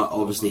trauma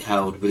obviously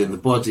held within the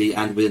body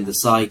and within the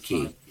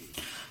psyche.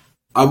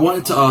 I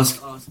wanted to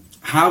ask,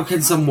 how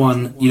can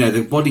someone,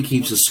 the body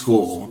keeps a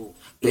score,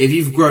 but if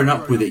you've grown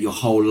up with it your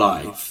whole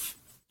life,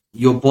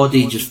 your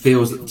body just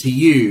feels, to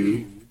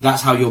you,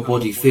 that's how your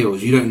body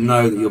feels. You don't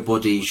know that your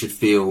body should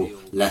feel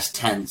less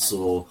tense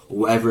or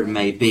whatever it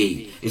may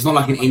be. It's not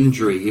like an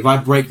injury. If I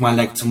break my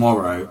leg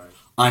tomorrow,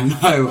 I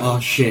know, oh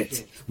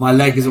shit, my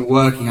leg isn't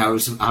working how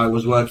it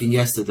was working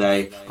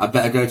yesterday. I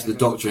better go to the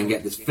doctor and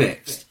get this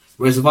fixed.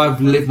 Whereas if I've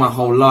lived my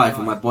whole life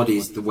and my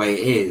body's the way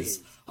it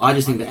is, I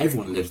just think that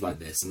everyone lives like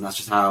this, and that's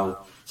just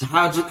how. So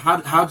how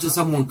does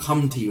someone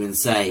come to you and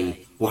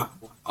say, well,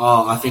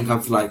 I think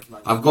I've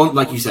gone,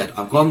 like you said,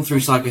 I've gone through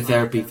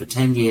psychotherapy for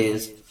 10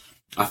 years.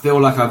 I feel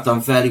like I've done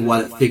fairly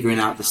well at figuring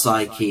out the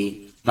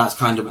psyche. That's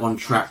kind of on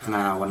track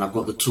now, and I've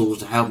got the tools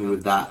to help me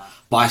with that.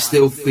 But I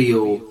still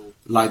feel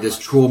like there's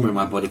trauma in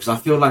my body, because I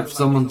feel like for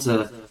someone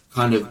to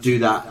kind of do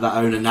that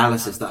own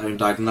analysis, that own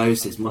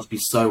diagnosis must be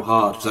so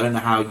hard, because I don't know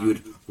how you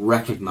would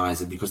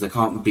recognize it, because there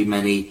can't be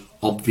many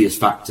obvious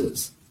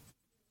factors.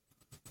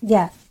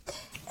 Yeah.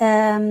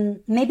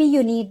 Maybe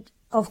you need,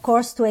 of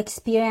course, to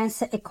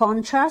experience a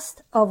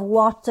contrast of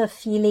what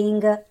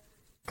feeling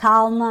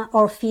calm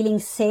or feeling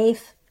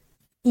safe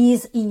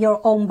is in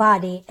your own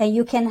body, and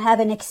you can have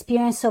an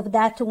experience of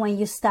that when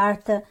you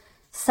start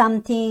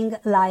something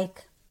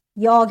like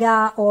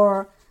yoga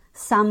or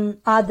some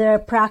other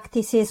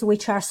practices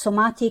which are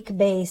somatic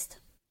based,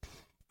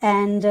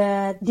 and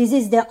this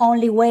is the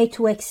only way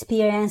to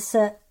experience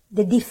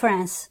the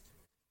difference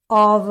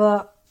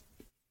of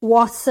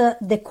what's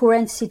the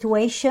current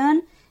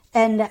situation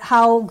and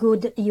how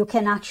good you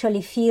can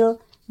actually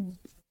feel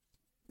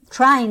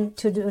trying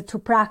to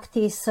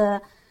practice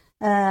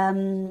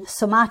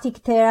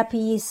somatic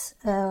therapies,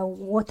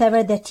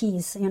 whatever that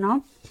is,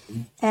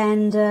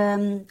 And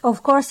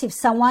of course, if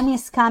someone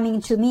is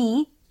coming to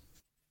me,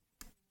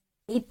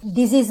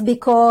 this is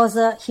because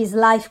his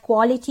life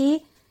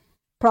quality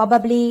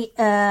probably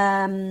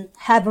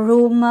have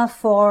room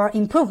for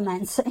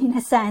improvements in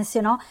a sense,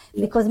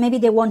 because maybe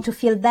they want to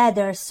feel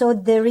better. So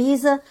there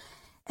is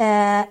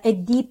a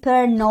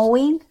deeper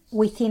knowing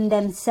within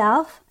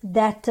themselves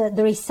that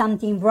there is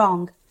something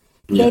wrong.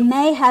 Yeah. They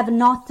may have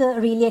not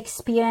really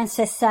experienced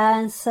a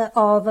sense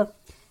of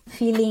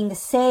feeling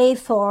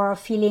safe or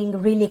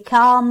feeling really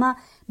calm,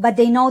 but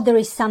they know there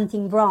is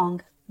something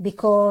wrong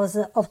because,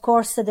 of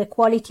course, the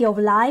quality of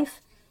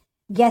life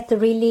get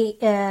really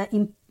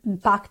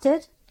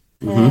impacted.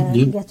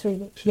 Get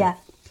really, yeah.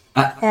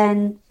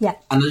 And I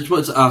just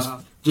wanted to ask,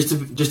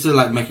 just to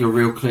like make a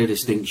real clear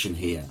distinction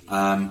here.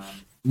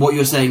 what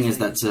you're saying is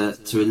that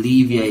to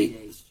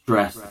alleviate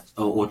stress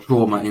or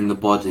trauma in the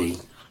body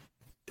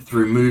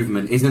through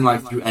movement isn't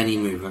like through any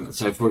movement.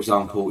 So, for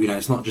example,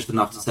 it's not just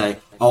enough to say,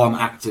 "Oh, I'm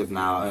active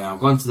now. I've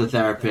gone to the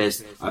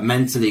therapist. I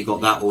mentally got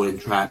that all in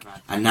track,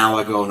 and now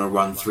I go on a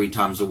run 3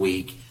 times a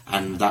week,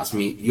 and that's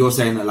me." You're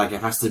saying that like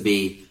it has to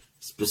be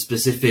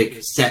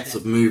specific sets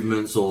of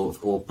movements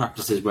or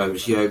practices, whether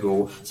it's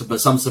yoga but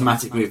some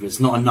somatic movements.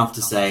 It's not enough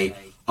to say,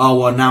 "Oh,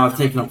 well, now I've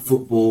taken up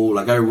football.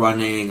 I go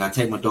running. I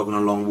take my dog on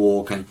a long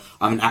walk, and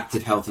I'm an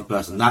active, healthy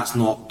person." That's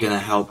not going to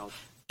help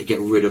get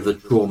rid of the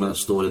trauma that's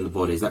stored in the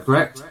body. Is that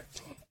correct?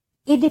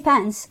 It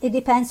depends. It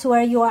depends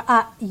where you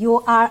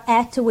are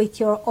at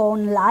with your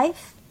own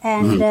life,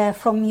 and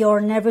from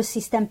your nervous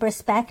system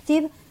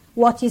perspective,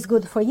 what is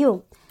good for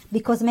you.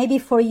 Because maybe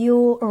for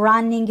you,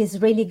 running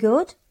is really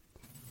good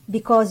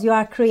because you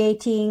are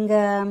creating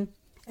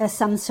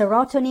some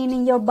serotonin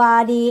in your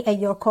body,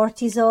 and your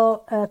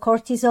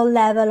cortisol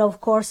level,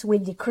 of course, will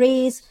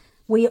decrease.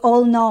 We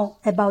all know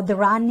about the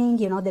running,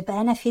 the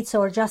benefits,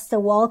 or just the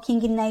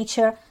walking in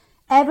nature.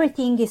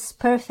 Everything is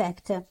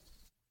perfect,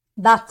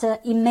 but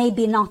it may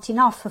be not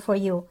enough for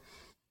you.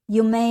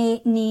 You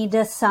may need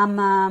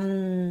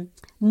some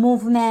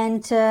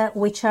movement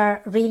which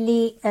are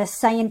really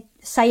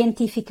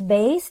scientific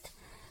based.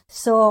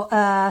 So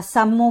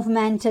some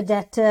movement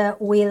that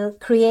will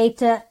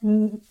create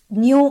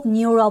new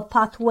neural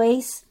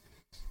pathways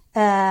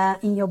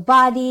in your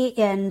body,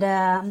 and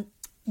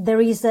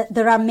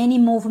there are many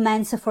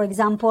movements, for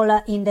example,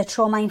 in the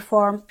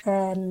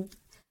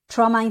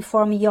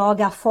trauma-informed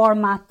yoga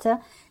format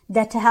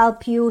that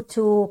help you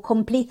to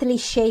completely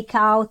shake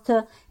out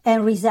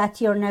and reset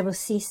your nervous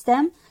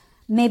system.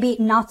 Maybe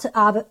not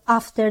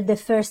after the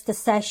first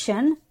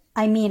session.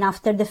 I mean,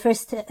 after the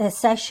first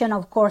session,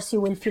 of course, you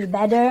will feel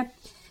better.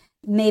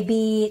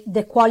 Maybe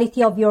the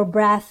quality of your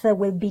breath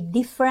will be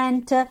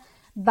different,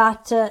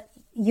 but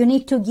you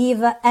need to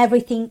give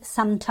everything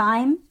some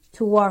time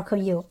to work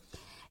on you.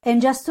 And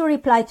just to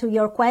reply to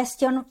your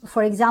question,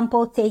 for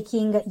example,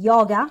 taking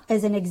yoga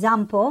as an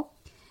example,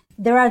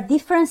 there are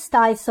different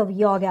styles of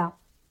yoga.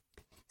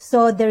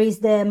 So there is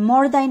the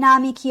more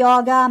dynamic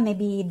yoga,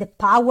 maybe the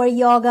power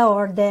yoga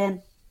or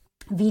the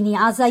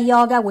vinyasa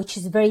yoga, which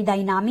is very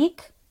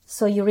dynamic.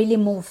 So you really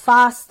move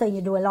fast and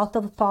you do a lot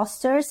of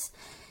postures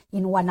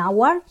in 1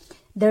 hour.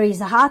 There is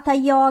hatha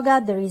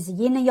yoga, there is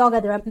yin yoga,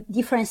 there are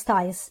different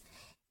styles.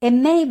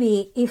 And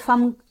maybe if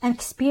I'm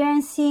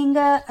experiencing,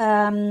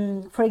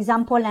 for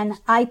example, an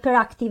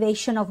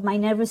hyperactivation of my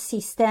nervous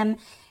system,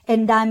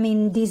 and I'm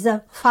in this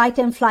fight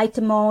and flight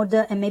mode,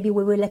 and maybe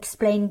we will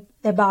explain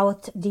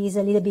about this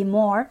a little bit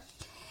more.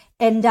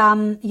 And,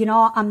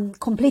 I'm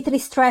completely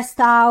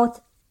stressed out,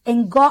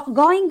 and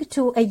going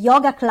to a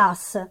yoga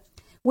class,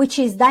 which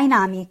is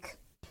dynamic,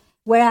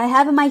 where I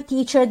have my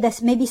teacher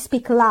that maybe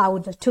speak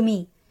loud to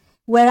me,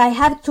 where I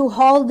have to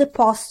hold the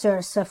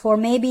postures for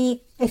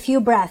maybe a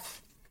few breaths,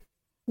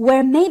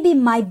 where maybe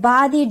my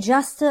body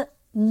just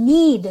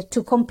need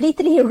to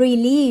completely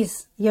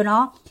release,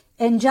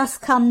 and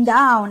just calm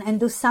down and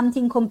do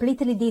something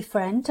completely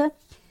different,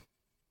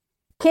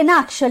 can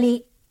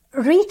actually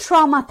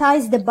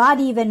re-traumatize the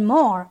body even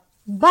more.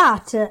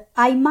 But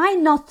I might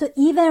not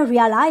even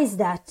realize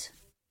that.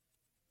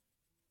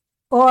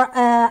 Or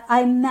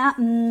I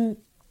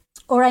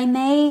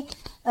may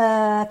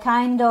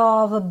kind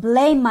of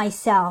blame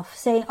myself,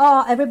 saying,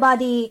 "Oh,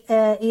 everybody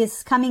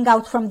is coming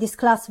out from this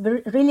class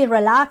really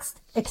relaxed,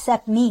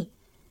 except me.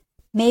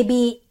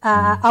 Maybe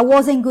I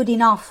wasn't good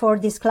enough for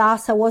this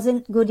class. I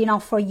wasn't good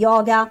enough for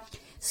yoga."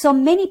 So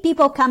many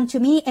people come to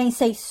me and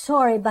say,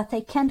 "Sorry, but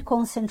I can't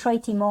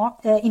concentrate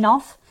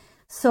enough,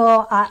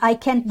 so I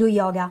can't do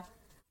yoga."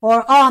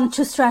 Or, "Oh, I'm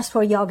too stressed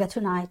for yoga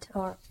tonight."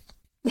 Or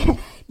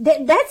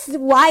that's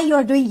why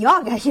you're doing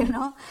yoga,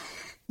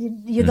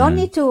 You don't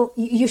need to,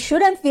 you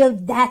shouldn't feel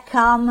that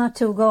calm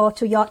to go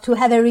to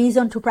have a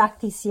reason to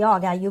practice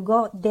yoga. You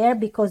go there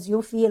because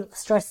you feel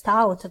stressed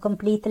out,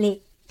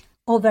 completely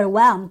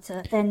overwhelmed.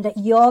 And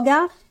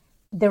yoga,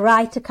 the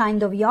right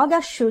kind of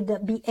yoga,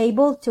 should be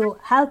able to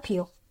help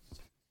you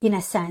in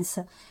a sense.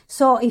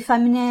 So if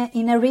I'm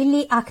in a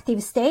really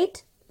active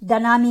state,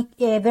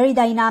 very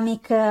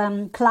dynamic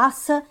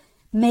class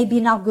may be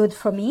not good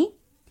for me.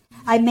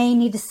 I may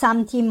need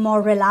something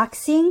more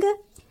relaxing.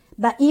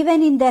 But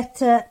even in that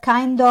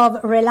kind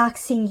of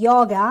relaxing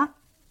yoga,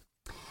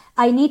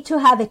 I need to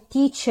have a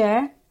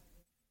teacher,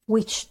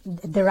 which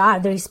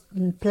there is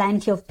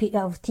plenty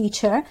of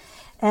teacher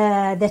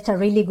that are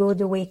really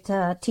good with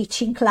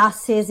teaching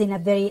classes in a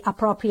very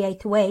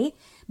appropriate way.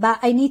 But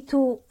I need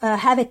to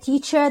have a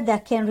teacher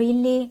that can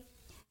really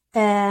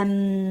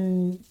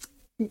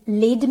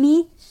lead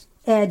me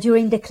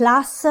during the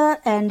class.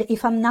 And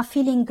if I'm not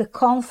feeling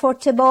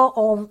comfortable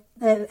or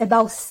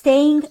about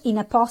staying in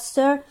a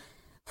posture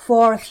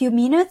for a few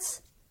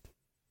minutes,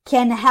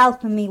 can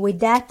help me with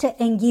that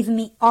and give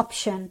me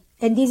option.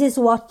 And this is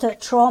what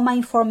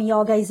trauma-informed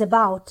yoga is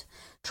about.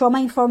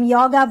 Trauma-informed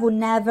yoga would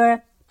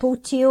never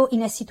put you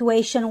in a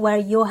situation where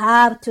you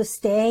have to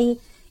stay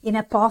in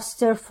a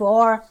posture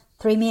for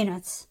 3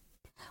 minutes.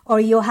 or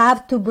you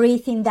have to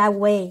breathe in that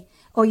way,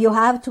 or you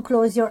have to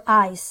close your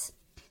eyes.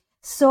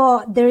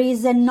 So there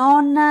is a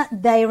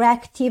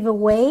non-directive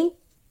way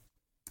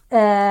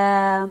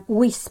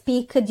we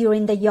speak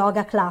during the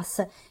yoga class.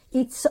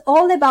 It's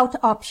all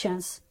about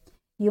options.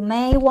 You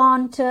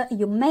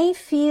may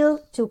feel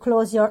to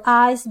close your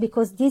eyes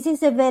because this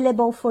is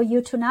available for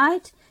you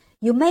tonight.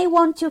 You may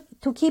want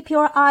to keep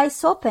your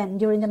eyes open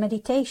during the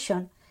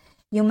meditation.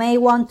 You may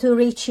want to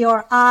reach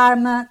your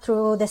arm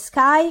through the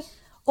sky,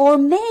 or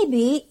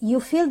maybe you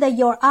feel that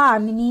your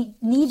arm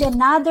need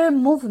another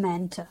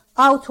movement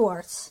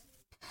outwards.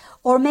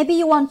 Or maybe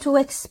you want to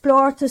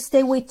explore to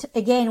stay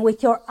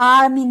with your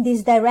arm in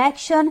this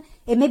direction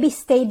and maybe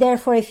stay there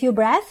for a few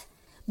breaths,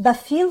 but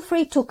feel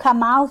free to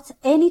come out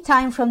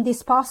anytime from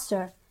this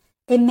posture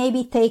and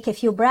maybe take a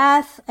few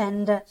breaths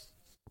and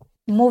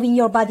moving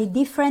your body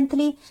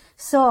differently.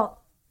 So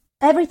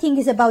everything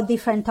is about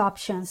different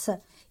options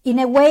in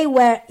a way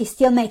where it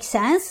still makes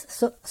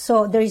sense.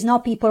 So there is no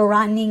people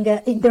running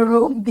in the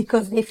room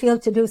because they feel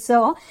to do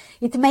so.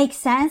 It makes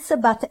sense,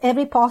 but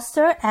every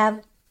posture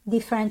have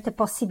different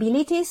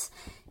possibilities.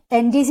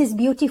 And this is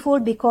beautiful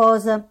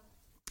because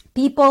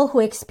people who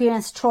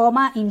experience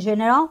trauma in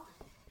general,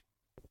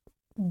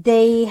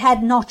 they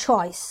had no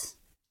choice.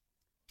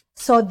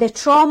 So the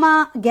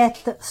trauma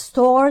get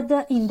stored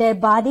in their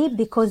body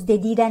because they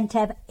didn't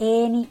have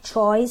any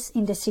choice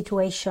in the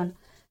situation,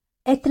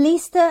 at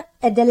least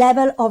at the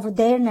level of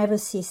their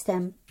nervous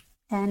system.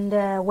 And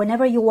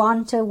whenever you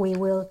want, we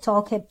will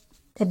talk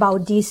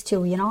about this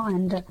too,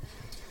 and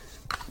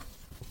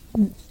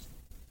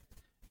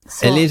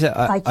so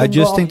Elisa, I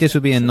just think this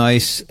would be a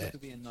nice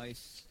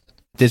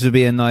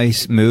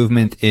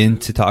movement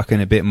into talking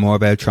a bit more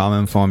about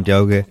trauma-informed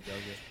yoga.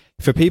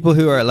 For people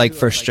who are like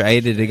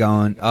frustrated and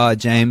going, oh,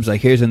 James,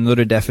 like here's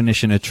another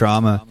definition of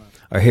trauma,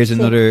 or here's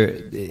another,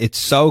 it's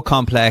so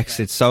complex,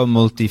 it's so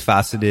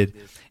multifaceted.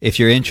 If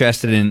you're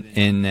interested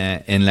in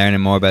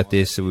learning more about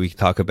this, we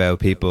talk about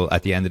people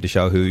at the end of the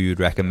show who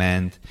you'd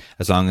recommend,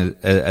 as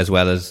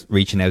well as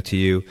reaching out to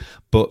you.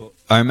 But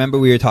I remember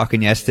we were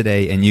talking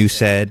yesterday and you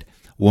said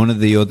one of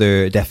the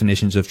other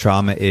definitions of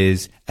trauma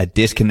is a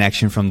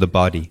disconnection from the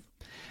body,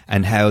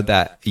 and how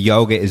that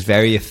yoga is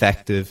very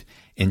effective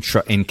in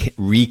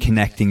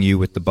reconnecting you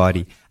with the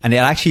body. And it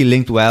actually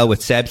linked well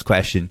with Seb's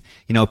question.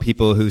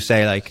 People who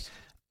say like,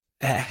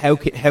 how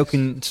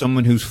can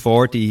someone who's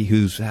 40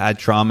 who's had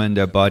trauma in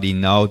their body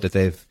know that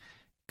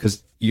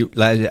because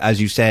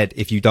as you said,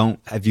 if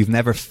you've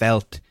never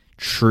felt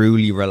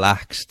truly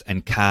relaxed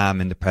and calm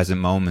in the present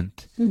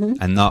moment,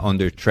 and not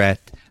under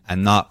threat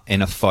and not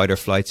in a fight or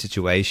flight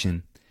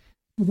situation,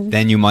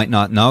 then you might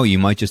not know. You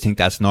might just think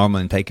that's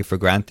normal and take it for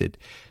granted.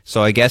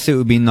 So I guess it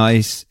would be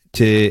nice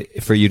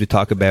for you to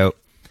talk about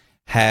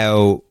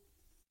how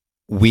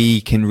we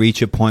can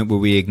reach a point where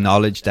we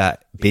acknowledge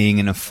that being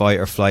in a fight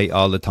or flight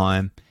all the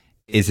time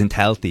isn't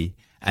healthy,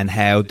 and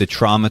how the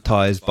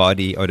traumatized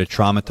body or the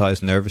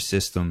traumatized nervous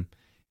system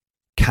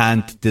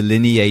can't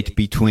delineate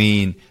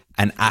between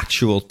an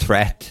actual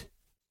threat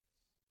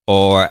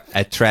or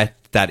a threat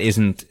that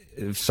isn't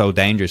so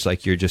dangerous,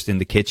 like you're just in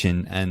the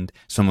kitchen and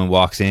someone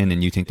walks in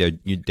and you think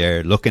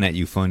they're looking at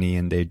you funny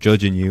and they're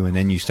judging you, and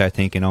then you start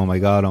thinking, oh my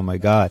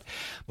god.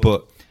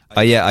 But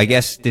I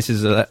guess this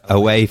is a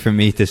way for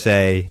me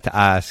to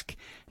ask,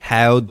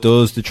 how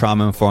does the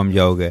trauma-informed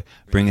yoga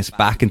bring us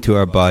back into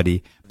our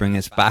body, bring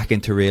us back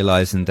into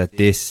realizing that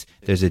there's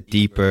a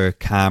deeper,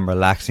 calm,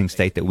 relaxing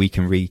state that we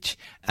can reach,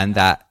 and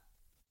that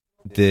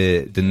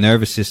the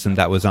nervous system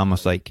that was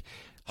almost like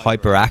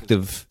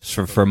hyperactive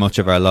for much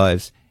of our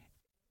lives,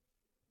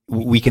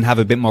 we can have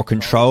a bit more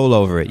control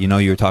over it. You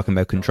were talking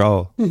about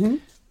control.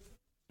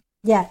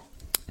 Yeah.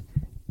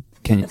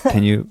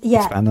 Can you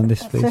expand on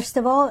this, please? First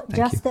of all, Thank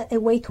just you. a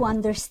way to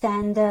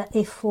understand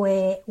if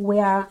we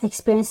are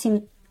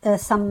experiencing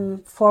some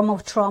form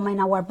of trauma in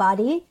our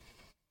body.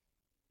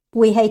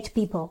 We hate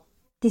people.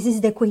 This is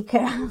the quicker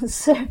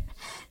answer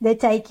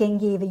that I can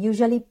give.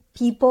 Usually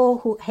people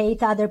who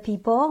hate other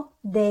people,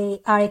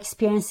 they are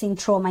experiencing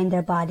trauma in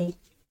their body.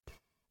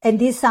 And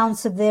this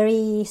sounds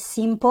very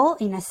simple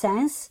in a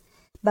sense,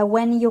 but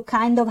when you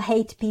kind of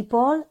hate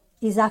people,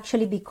 it's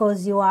actually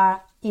because you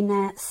are in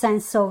a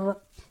sense of,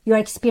 you're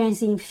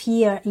experiencing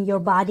fear in your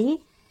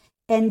body,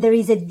 and there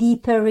is a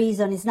deeper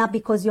reason. It's not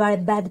because you are a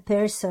bad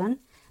person,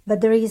 but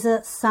there is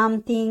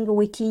something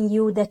within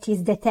you that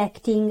is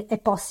detecting a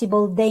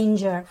possible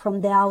danger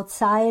from the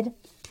outside.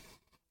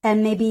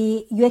 And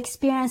maybe you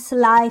experience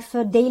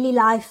daily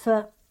life,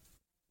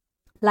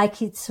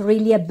 like it's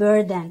really a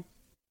burden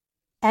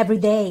every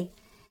day,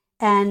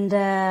 and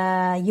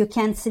you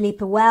can't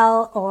sleep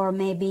well, or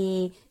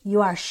maybe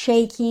you are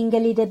shaking a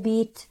little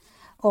bit,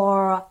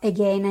 or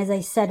again, as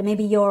I said,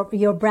 maybe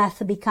your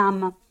breath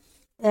become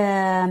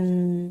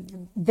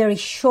very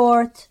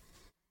short.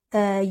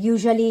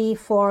 Usually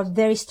for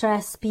very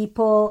stressed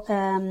people,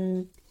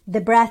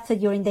 the breath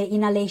during the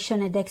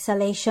inhalation and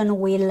exhalation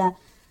will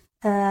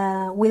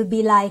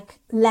be like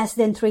less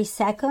than 3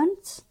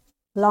 seconds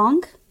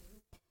long.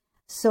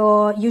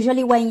 So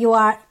usually when you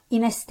are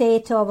in a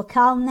state of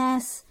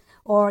calmness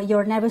or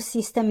your nervous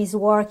system is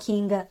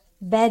working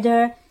better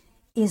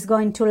is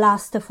going to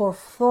last for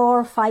 4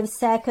 or 5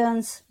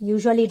 seconds,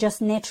 usually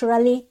just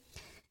naturally.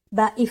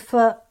 But if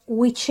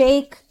we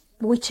check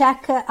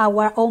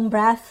our own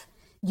breath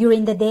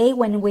during the day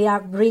when we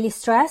are really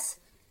stressed,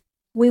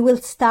 we will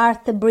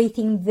start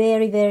breathing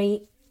very,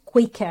 very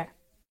quicker.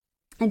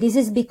 And this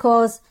is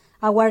because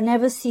our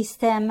nervous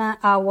system,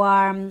 our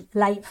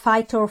like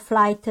fight or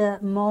flight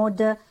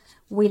mode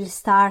will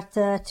start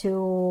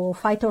to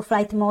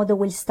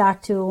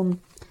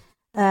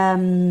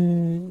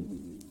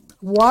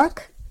work,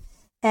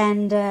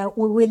 and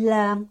we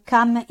will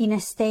come in a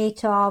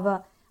state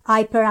of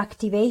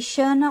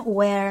hyperactivation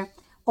where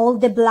all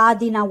the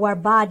blood in our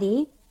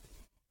body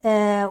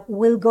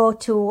will go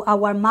to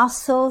our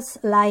muscles,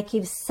 like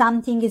if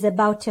something is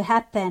about to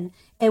happen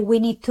and we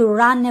need to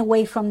run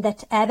away from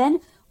that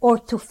event or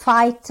to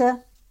fight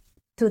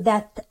to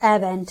that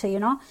event,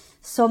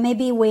 So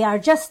maybe we are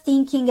just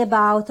thinking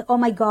about, oh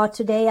my God,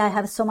 today I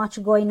have so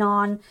much going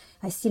on.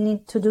 I still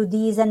need to do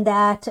this and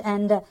that,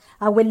 and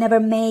I will never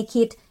make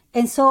it.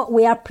 And so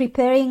we are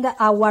preparing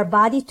our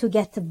body to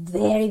get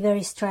very,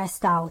 very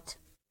stressed out.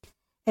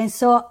 And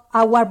so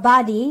our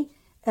body,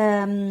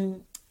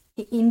 in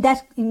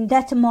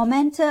that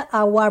moment,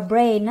 our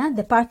brain,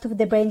 the part of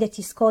the brain that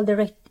is called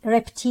the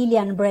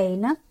reptilian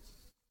brain,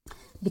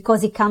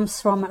 because it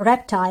comes from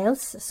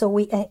reptiles, so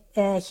we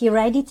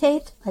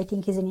hereditate, I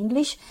think is in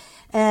English,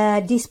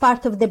 this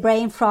part of the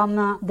brain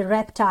from the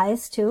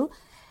reptiles too.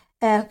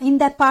 In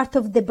that part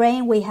of the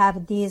brain, we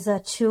have these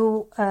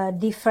two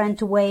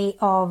different way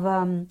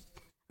of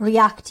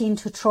reacting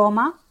to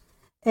trauma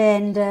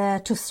and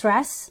to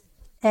stress.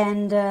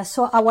 And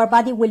so our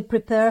body will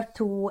prepare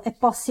to a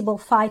possible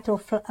fight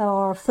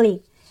or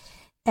flee.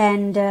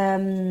 And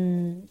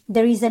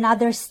there is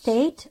another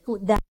state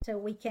that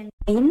we can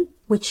be in,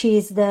 which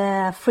is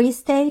the free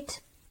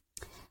state.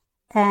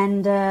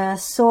 And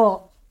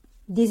so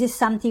this is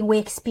something we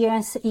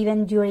experience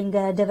even during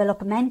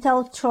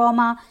developmental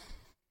trauma.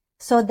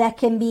 So that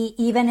can be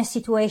even a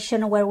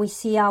situation where we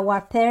see our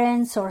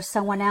parents or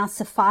someone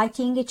else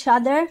fighting each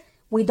other.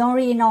 We don't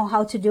really know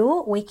how to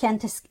do. We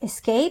can't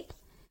escape.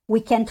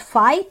 We can't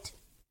fight.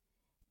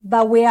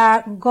 But we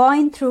are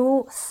going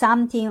through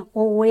something,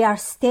 or we are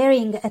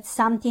staring at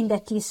something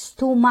that is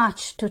too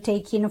much to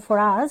take in for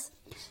us.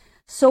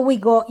 So we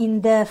go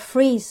in the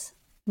freeze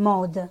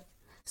mode.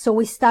 So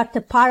we start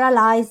to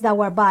paralyze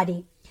our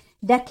body.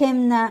 That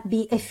can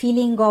be a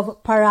feeling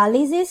of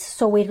paralysis,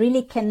 so we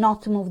really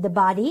cannot move the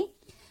body,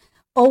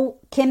 or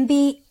can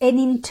be an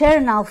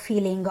internal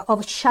feeling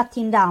of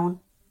shutting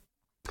down.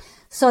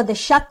 So the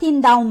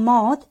shutting down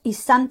mode is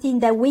something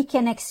that we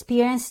can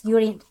experience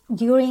during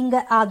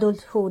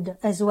adulthood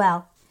as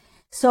well.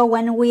 So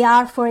when we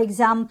are, for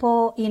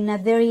example, in a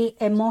very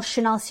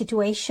emotional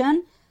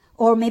situation,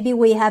 or maybe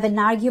we have an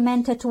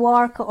argument at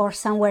work or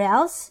somewhere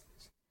else,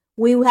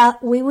 we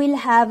will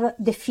have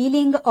the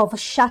feeling of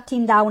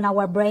shutting down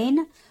our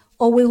brain,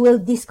 or we will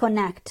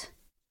disconnect.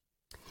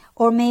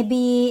 Or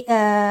maybe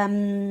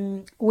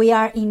we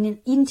are in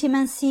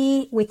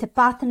intimacy with a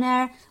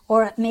partner,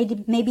 or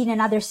maybe in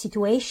another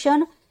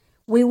situation,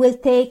 we will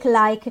take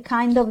like a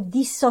kind of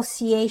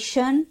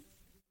dissociation.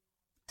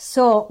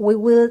 So we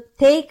will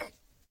take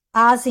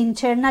us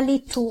internally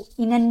to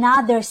in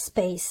another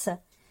space.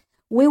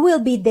 We will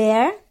be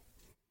there,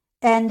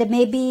 and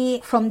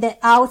maybe from the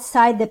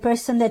outside, the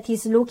person that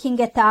is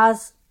looking at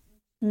us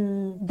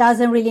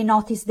doesn't really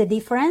notice the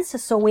difference,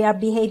 so we are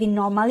behaving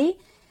normally.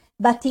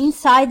 But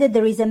inside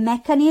there is a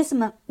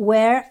mechanism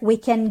where we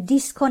can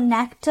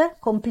disconnect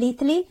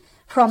completely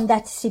from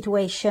that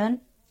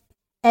situation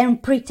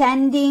and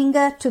pretending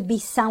to be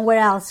somewhere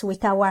else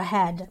with our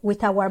head,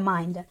 with our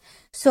mind.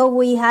 So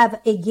we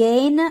are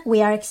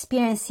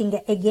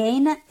experiencing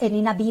again an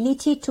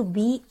inability to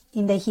be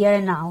in the here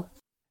and now.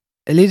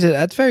 Elisa,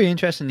 that's very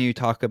interesting. You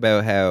talk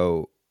about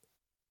how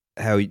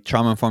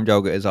trauma-informed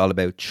yoga is all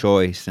about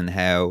choice, and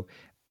how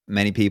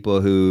many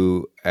people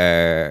who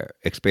are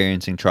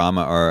experiencing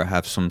trauma or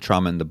have some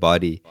trauma in the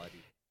body,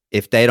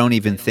 if they don't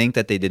even think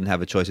that they didn't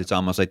have a choice, it's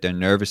almost like their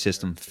nervous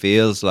system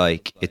feels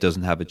like it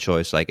doesn't have a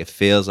choice, like it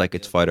feels like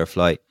it's fight or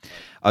flight.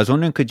 I was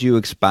wondering, could you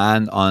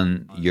expand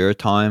on your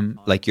time,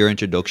 like your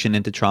introduction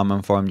into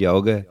trauma-informed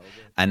yoga,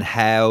 and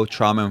how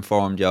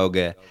trauma-informed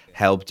yoga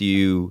helped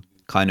you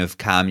kind of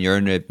calm your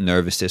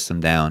nervous system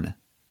down?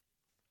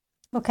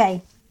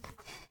 Okay.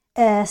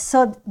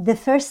 So the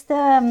first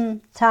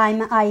time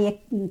I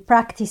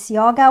practiced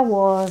yoga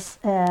was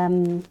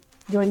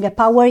during a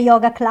power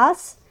yoga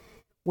class,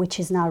 which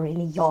is not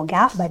really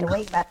yoga, by the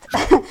way, but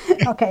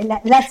okay,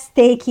 let's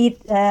take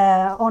it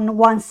on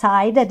one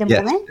side at the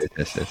moment.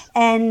 Yes.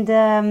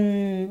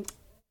 And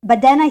but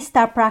then I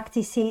start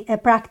practice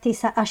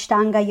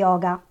Ashtanga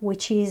yoga,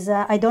 which is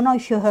I don't know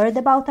if you heard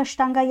about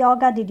Ashtanga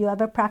yoga. Did you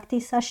ever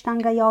practice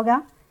Ashtanga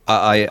yoga?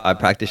 I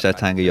practiced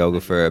Ashtanga yoga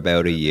for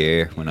about a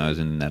year when I was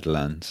in the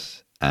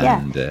Netherlands,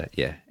 and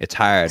it's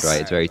hard,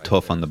 right? It's very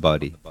tough on the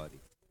body.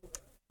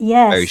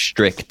 Yes. Very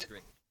strict.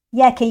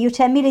 Yeah, can you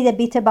tell me a little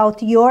bit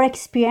about your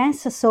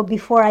experience? So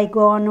before I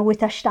go on with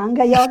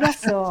Ashtanga yoga,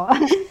 so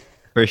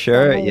For so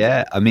sure, maybe,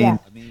 yeah. I yeah.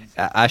 mean,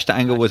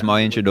 Ashtanga was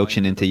my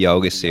introduction into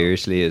yoga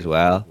seriously as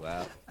well.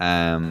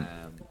 Um,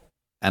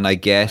 and I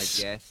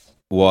guess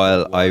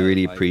while I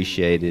really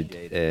appreciated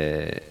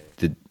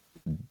the,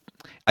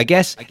 I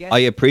guess I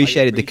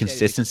appreciated the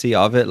consistency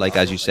of it. Like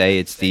as you say,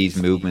 it's these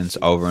movements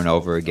over and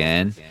over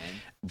again.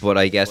 But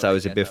I guess I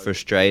was a bit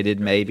frustrated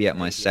maybe at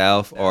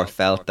myself, or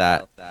felt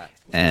that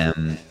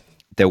um,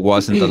 there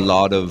wasn't a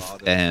lot of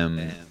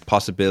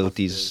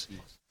possibilities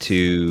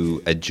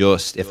to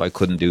adjust if I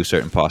couldn't do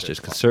certain postures,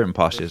 because certain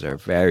postures are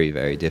very,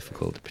 very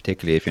difficult,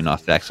 particularly if you're not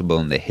flexible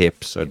in the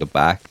hips or the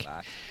back.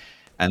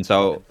 And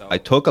so I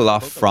took a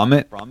lot from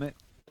it.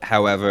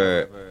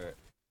 However,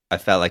 I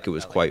felt like it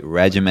was quite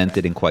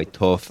regimented and quite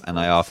tough, and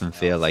I often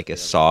feel like a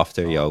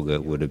softer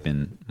yoga would have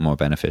been more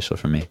beneficial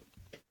for me.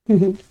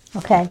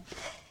 Okay.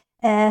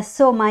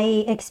 So my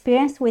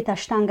experience with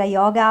Ashtanga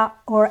yoga,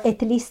 or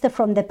at least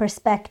from the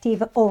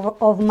perspective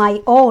of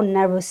my own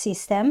nervous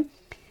system,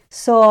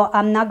 so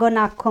I'm not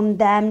gonna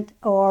condemn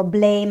or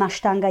blame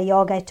Ashtanga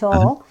yoga at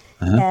all.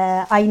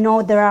 I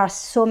know there are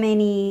so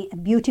many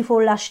beautiful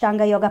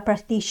Ashtanga yoga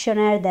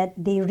practitioners that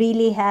they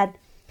really had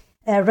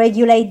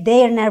regulate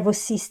their nervous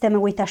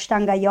system with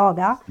Ashtanga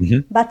yoga.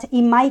 But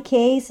in my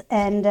case,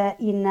 and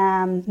in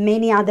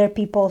many other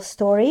people's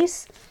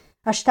stories,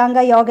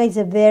 Ashtanga yoga is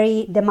a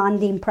very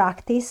demanding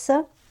practice,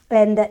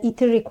 and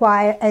it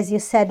requires, as you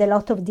said, a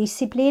lot of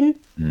discipline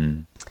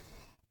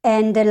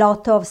and a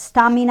lot of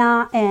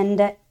stamina,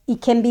 and it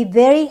can be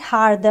very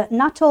hard,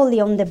 not only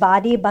on the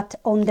body, but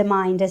on the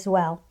mind as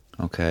well.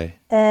 Okay.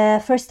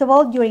 First of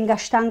all, during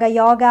Ashtanga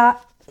yoga,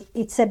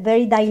 it's a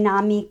very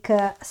dynamic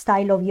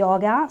style of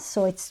yoga.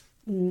 So it's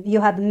you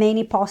have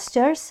many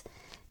postures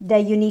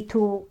that you need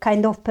to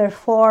kind of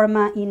perform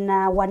in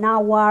 1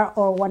 hour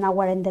or 1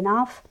 hour and a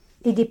half.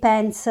 It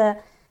depends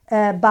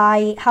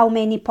by how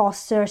many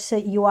postures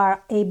you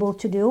are able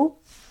to do,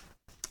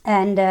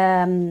 and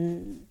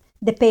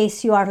the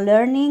pace you are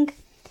learning.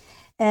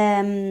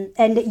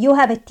 And you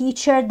have a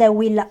teacher that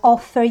will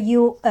offer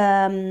you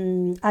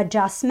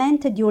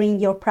adjustment during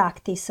your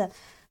practice.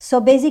 So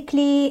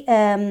basically,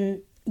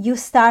 you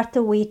start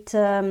with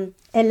a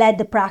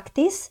lead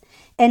practice,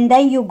 and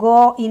then you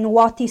go in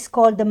what is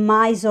called the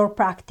Mysore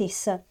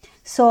practice.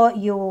 So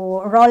you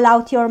roll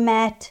out your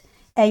mat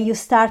and you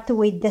start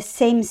with the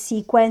same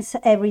sequence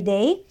every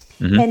day.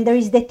 And there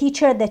is the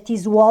teacher that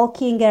is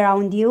walking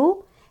around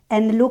you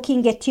and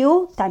looking at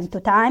you time to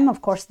time.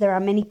 Of course, there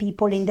are many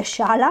people in the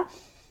shala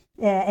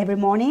every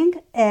morning,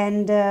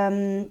 and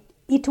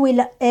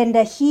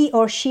he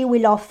or she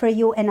will offer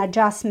you an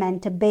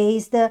adjustment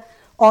based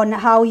on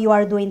how you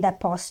are doing that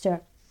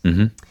posture.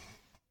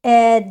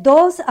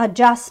 Those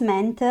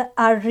adjustments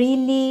are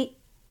really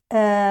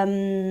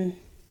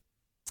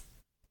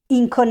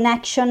in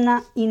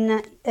connection,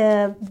 in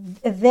a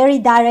very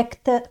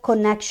direct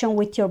connection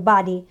with your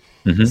body.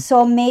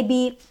 So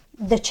maybe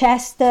the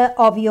chest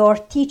of your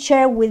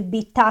teacher will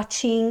be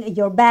touching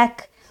your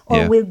back,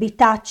 or will be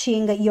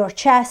touching your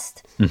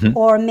chest,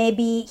 or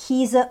maybe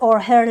his or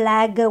her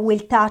leg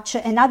will touch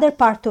another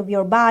part of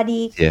your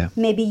body,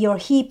 maybe your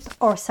hip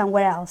or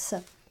somewhere else.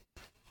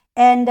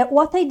 And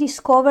what I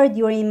discovered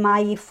during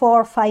my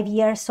 4 or 5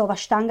 years of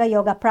Ashtanga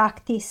yoga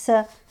practice,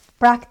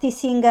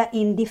 practicing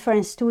in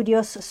different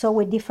studios, so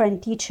with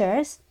different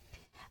teachers,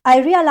 I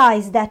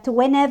realized that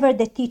whenever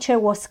the teacher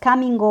was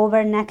coming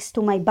over next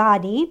to my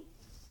body,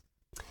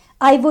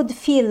 I would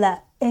feel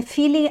a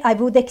feeling, I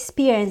would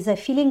experience a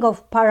feeling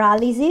of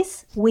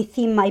paralysis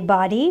within my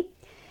body.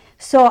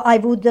 So I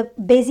would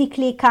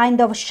basically kind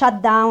of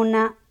shut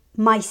down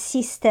my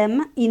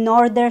system in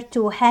order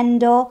to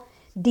handle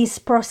this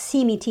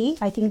proximity.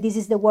 I think this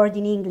is the word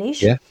in English.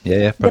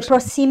 The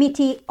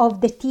proximity of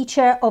the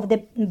teacher, of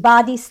the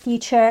body's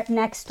teacher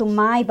next to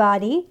my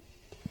body.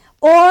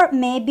 Or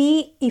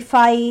maybe if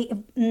I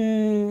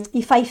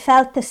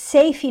felt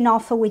safe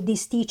enough with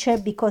this teacher,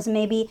 because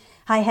maybe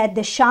I had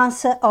the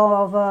chance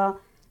of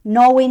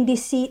knowing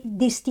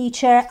this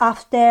teacher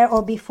after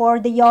or before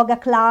the yoga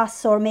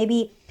class, or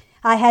maybe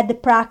I had the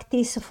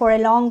practice for a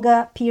long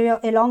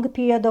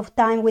period of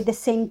time with the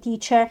same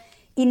teacher.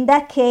 In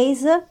that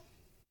case,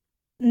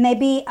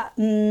 maybe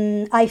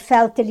I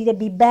felt a little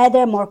bit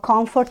better, more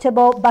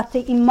comfortable, but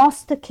in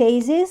most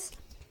cases,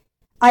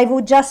 I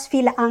would just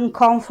feel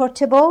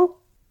uncomfortable,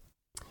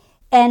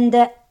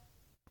 and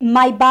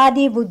my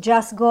body would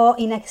just go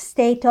in a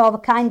state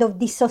of kind of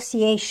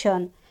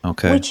dissociation,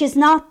 which is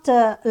not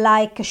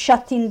like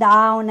shutting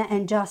down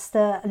and just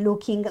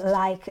looking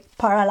like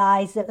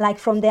paralyzed, like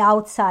from the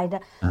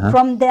outside.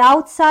 From the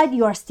outside,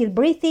 you are still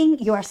breathing,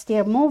 you are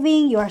still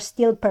moving, you are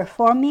still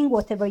performing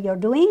whatever you're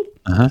doing.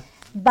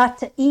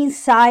 But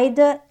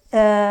inside,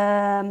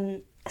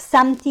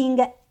 something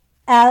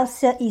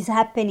else is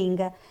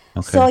happening.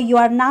 So you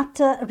are not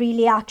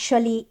really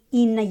actually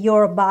in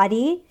your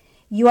body.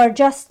 You are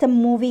just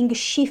moving,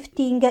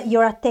 shifting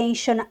your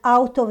attention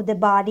out of the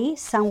body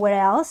somewhere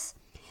else.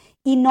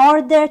 in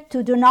order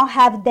to do not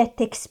have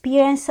that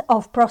experience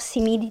of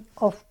proximity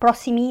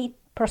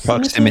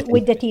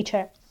with the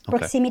teacher,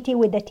 proximity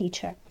with the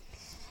teacher.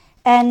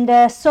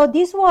 And so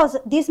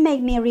this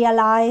made me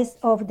realize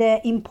of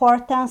the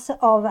importance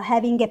of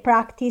having a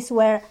practice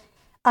where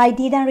I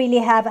didn't really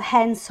have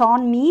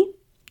hands-on me,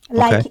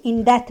 like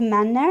in that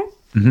manner.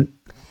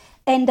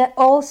 And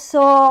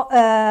also,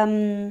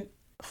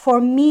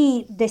 for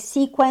me, the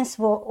sequence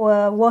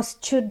was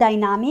too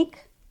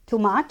dynamic, too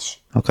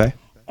much.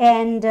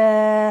 And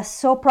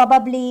so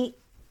probably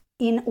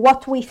in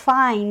what we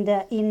find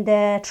in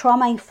the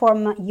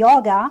trauma-informed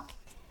yoga,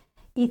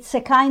 it's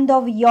a kind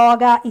of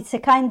yoga, it's a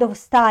kind of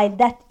style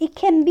that it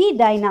can be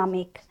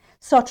dynamic.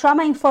 So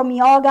trauma-informed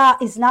yoga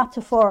is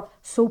not for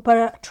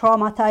super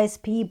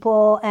traumatized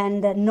people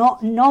and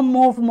no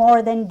move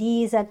more than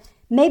this, and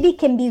maybe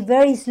can be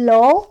very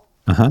slow,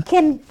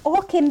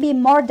 can be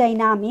more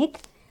dynamic,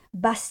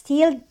 but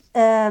still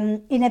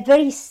in a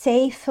very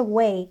safe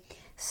way.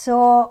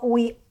 So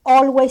we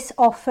always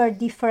offer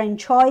different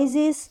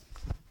choices.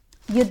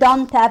 You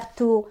don't have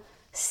to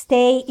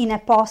stay in a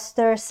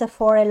postures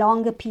for a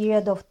long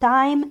period of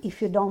time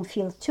if you don't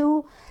feel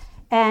to.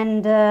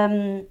 And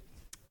the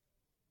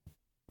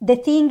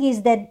thing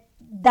is that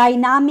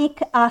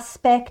dynamic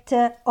aspect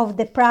of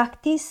the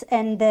practice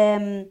and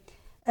the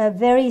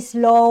very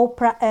slow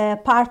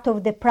part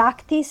of the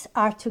practice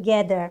are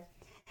together.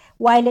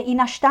 While in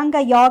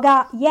Ashtanga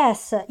yoga,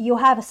 yes, you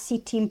have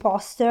sitting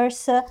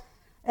postures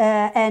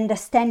and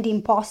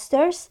standing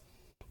postures,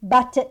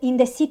 but in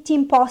the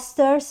sitting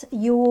postures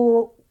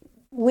you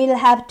will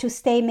have to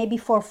stay maybe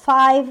for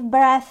 5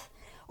 breaths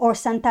or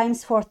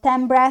sometimes for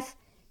 10 breaths.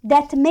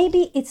 That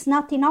maybe it's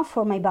not enough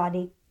for my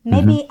body.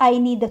 Maybe I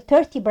need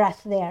 30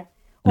 breaths there,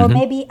 or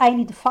maybe I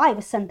need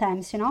 5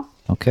 sometimes,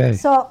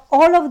 So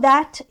all of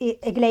that,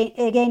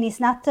 again, is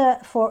not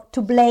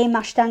to blame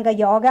Ashtanga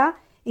yoga.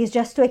 It's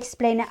just to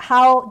explain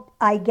how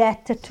I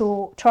get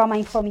to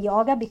trauma-informed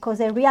yoga,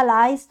 because I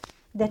realized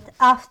that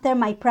after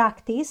my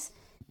practice,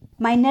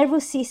 my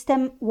nervous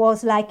system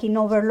was like in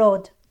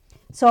overload.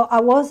 So I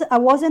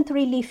wasn't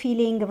really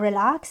feeling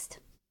relaxed.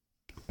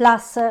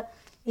 Plus,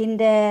 in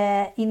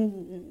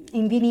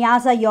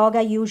Vinyasa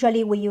yoga,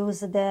 usually we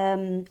use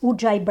the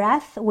Ujjayi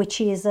breath,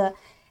 which is a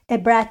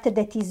breath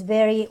that is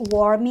very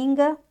warming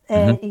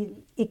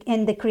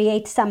and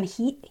creates some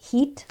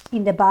heat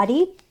in the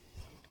body.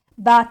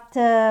 But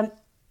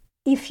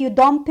if you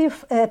don't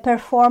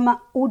perform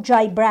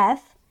Ujjayi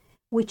breath,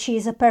 which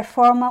is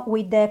performed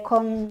with the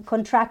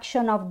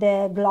contraction of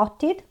the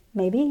glottis,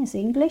 maybe it's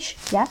English,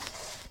 yeah.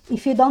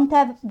 If you don't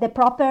have the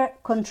proper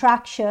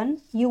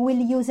contraction, you will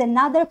use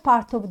another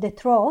part of the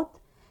throat,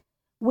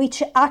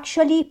 which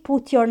actually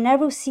put your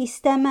nervous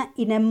system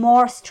in a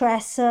more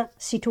stress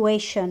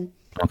situation.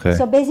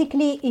 So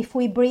basically, if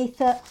we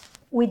breathe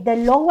with the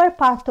lower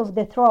part of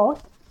the throat,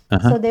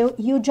 so the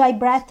Ujjayi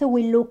breath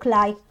will look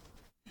like.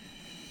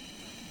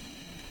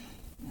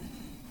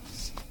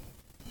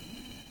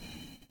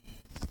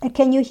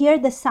 Can you hear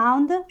the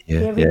sound?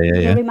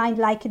 They remind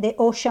like the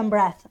ocean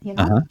breath,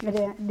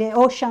 the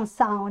ocean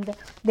sound.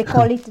 They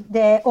call it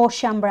the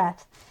ocean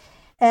breath.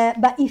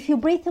 But if you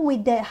breathe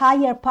with the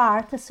higher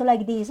part, so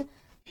like this,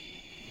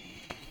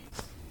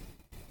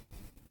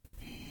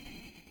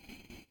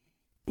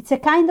 it's a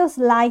kind of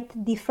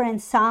slight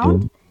different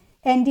sound,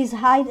 and this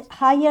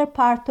higher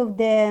part of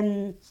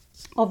the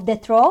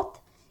throat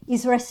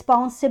is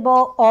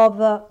responsible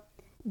of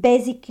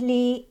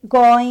basically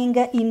going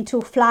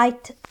into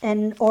flight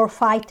or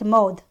fight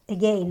mode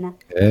again.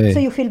 So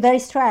you feel very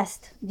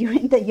stressed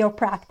during your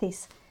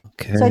practice.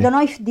 So I don't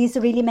know if this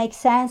really makes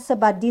sense,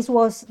 but this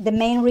was the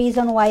main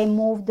reason why I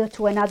moved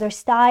to another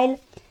style.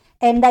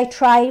 And I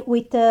tried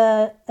with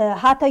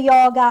Hatha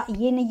yoga,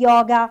 Yin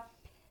yoga,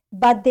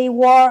 but they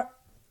were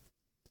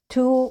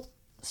too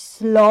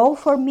slow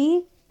for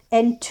me,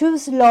 and too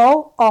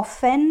slow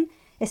often,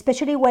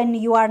 especially when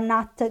you are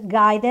not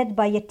guided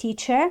by a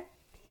teacher,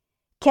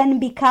 can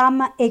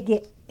become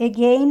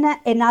again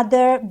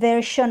another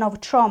version of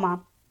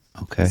trauma.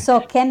 So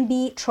can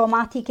be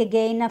traumatic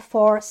again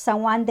for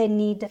someone that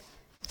need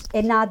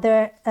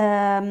another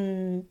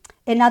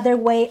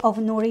way of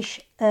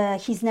nourish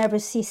his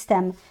nervous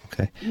system.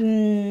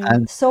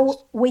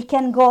 So we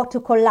can go to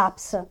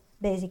collapse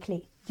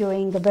basically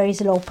during the very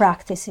slow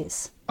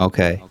practices.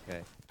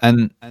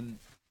 And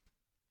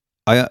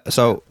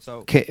so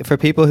for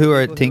people who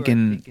are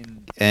thinking,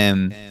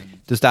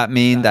 does that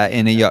mean that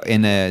in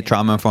a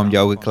trauma-informed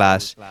yoga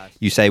class,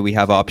 you say we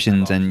have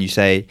options, and you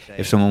say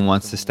if someone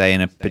wants to stay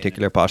in a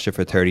particular posture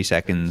for 30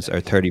 seconds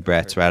or 30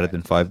 breaths rather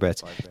than 5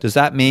 breaths, does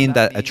that mean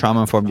that a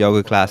trauma-informed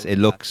yoga class, it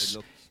looks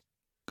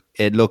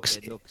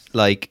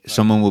like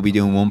someone will be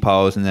doing one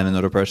pose and then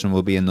another person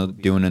will be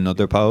doing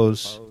another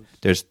pose?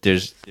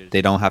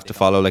 They don't have to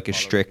follow like a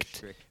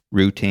strict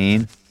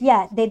routine?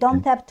 Yeah, they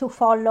don't have to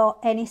follow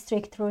any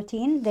strict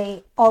routine.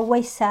 They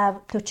always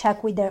have to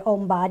check with their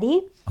own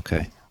body.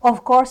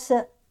 Of course,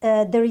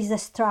 there is a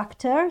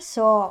structure,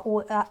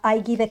 so I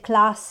give a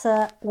class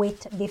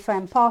with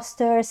different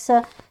postures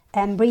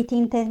and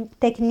breathing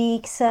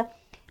techniques,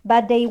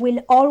 but they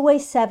will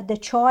always have the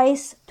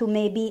choice to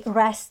maybe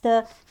rest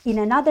in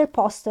another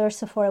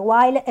postures for a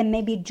while and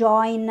maybe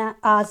join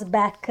us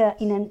back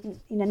in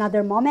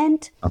another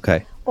moment.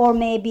 Okay. Or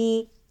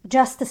maybe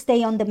just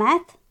stay on the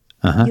mat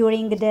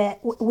during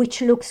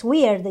which looks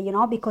weird,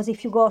 because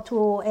if you go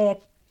to a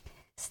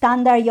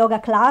standard yoga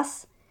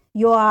class,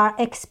 you are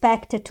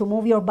expected to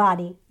move your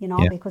body,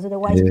 because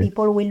otherwise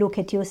people will look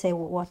at you and say,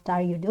 what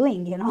are you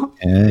doing,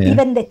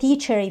 Even the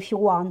teacher, if you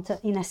want,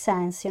 in a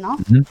sense,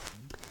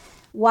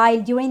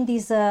 While during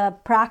this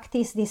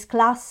practice, these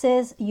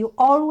classes, you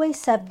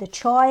always have the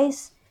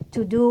choice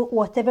to do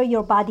whatever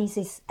your body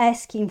is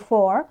asking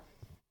for.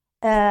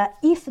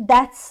 If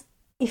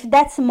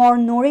that's more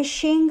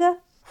nourishing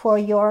for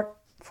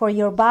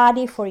your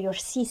body, for your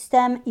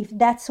system, if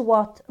that's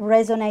what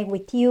resonates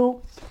with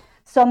you.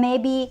 So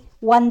maybe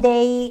one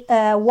day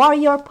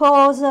warrior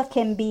pose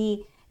can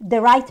be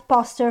the right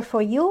posture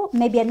for you.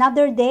 Maybe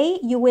another day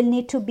you will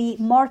need to be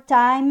more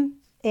time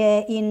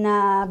in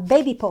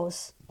baby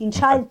pose, in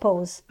child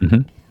pose,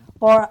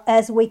 or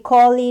as we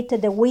call it,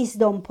 the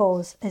wisdom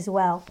pose as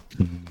well.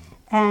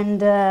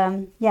 And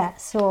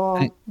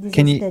so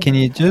can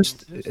you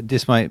just,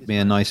 this might be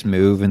a nice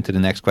move into the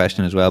next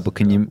question as well, but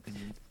can you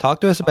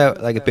talk to us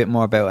about like a bit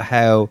more about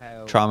how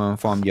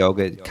trauma-informed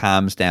yoga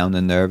calms down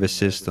the nervous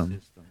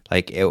system?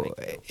 Like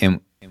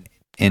in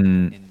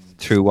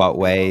through what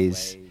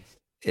ways?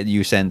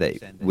 You said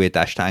that with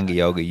Ashtanga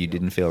yoga, you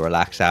didn't feel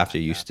relaxed after.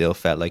 You still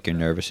felt like your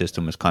nervous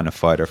system was kind of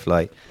fight or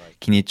flight.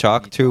 Can you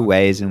talk through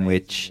ways in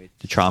which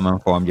the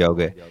trauma-informed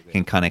yoga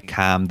can kind of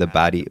calm the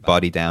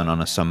body down on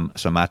a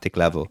somatic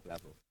level?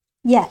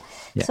 Yeah.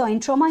 So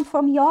in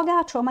trauma-informed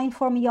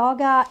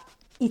yoga,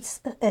 it's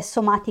a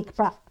somatic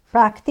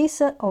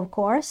practice, of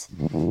course.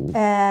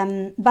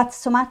 But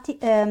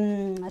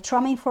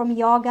trauma-informed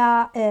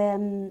yoga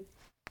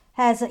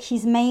has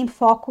his main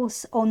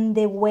focus on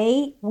the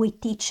way we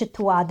teach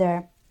to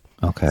other.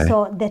 Okay.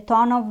 So the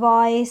tone of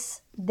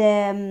voice,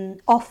 the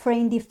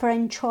offering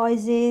different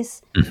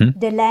choices,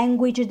 the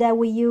language that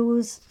we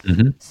use.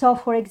 So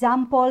for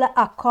example,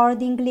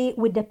 accordingly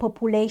with the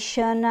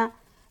population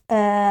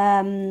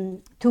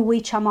to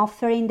which I'm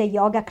offering the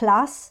yoga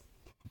class,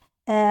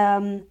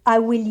 I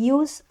will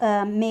use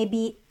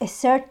maybe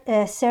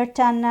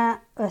certain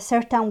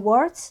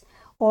words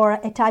or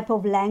a type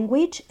of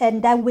language,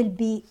 and that will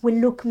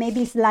look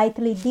maybe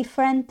slightly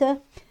different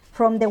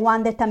from the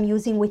one that I'm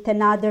using with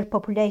another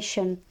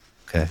population.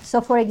 Okay.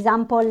 So for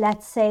example,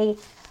 let's say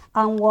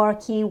I'm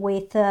working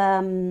with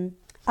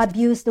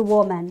abused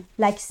woman,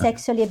 like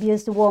sexually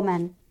abused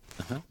woman.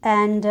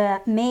 And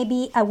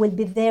maybe I will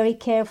be very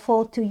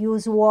careful to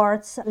use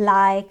words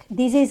like,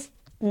 this is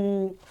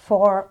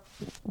for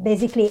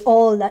basically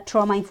all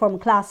trauma-informed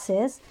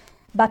classes,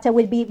 but I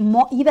will be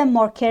even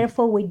more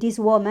careful with this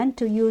woman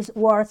to use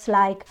words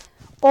like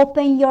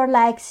open your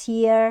legs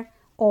here,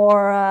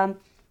 or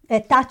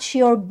touch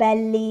your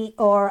belly,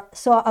 or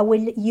so I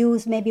will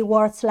use maybe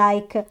words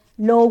like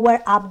lower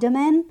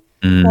abdomen,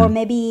 or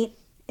maybe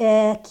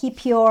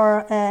keep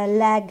your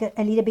leg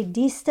a little bit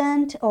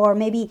distant, or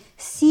maybe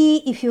see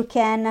if you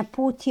can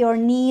put your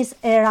knees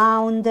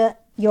around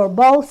your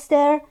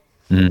bolster.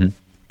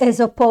 As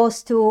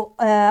opposed to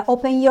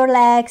open your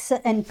legs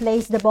and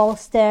place the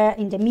bolster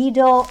in the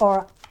middle,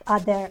 or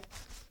other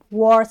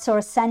words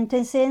or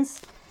sentences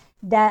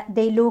that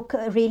they look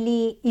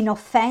really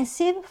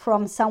inoffensive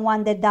from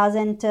someone that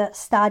doesn't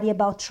study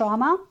about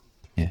trauma.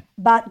 Yeah.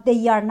 But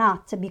they are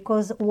not,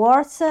 because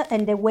words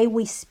and the way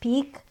we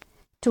speak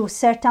to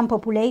certain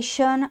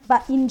population,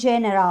 but in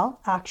general,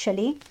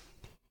 actually,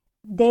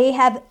 they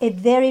have a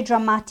very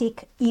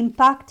dramatic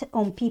impact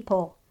on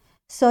people.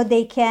 So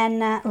they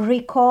can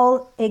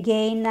recall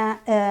again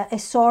a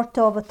sort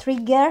of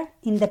trigger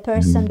in the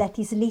person that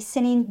is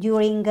listening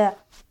during a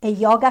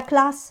yoga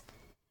class,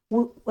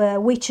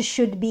 which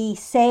should be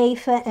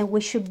safe and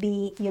we should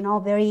be,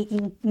 very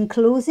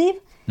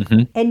inclusive.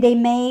 And they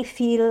may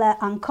feel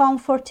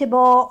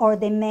uncomfortable, or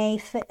they may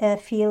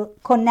feel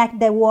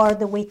connect the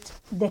word with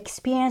the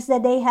experience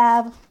that they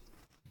have.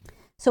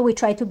 So we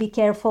try to be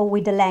careful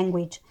with the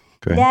language.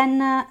 Great. Then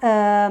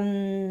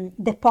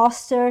the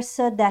postures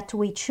that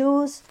we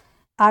choose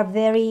are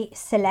very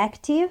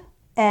selective,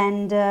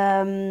 and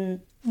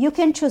you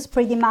can choose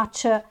pretty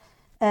much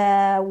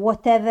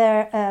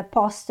whatever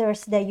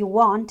postures that you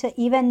want,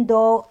 even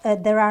though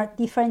there are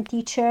different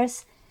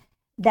teachers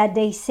that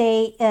they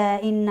say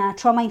in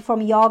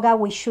trauma-informed yoga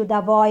we should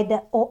avoid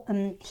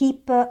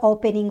hip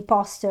opening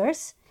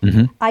postures.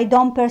 I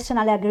don't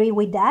personally agree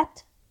with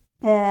that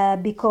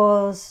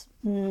because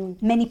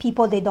many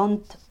people, they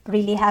don't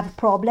really have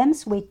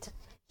problems with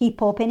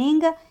hip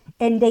opening,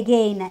 and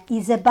again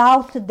is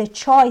about the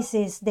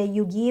choices that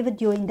you give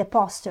during the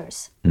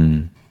postures.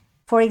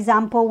 For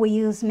example, we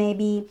use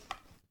maybe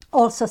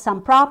also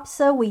some props.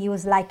 We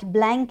use like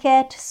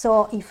blanket,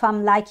 so if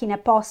I'm like in a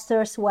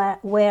postures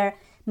where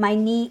my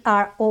knee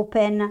are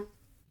open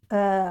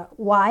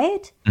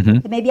wide.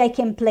 Mm-hmm. Maybe I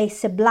can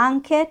place a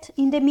blanket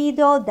in the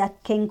middle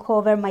that can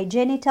cover my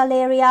genital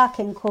area,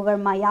 can cover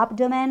my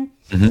abdomen.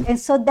 Mm-hmm. And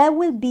so that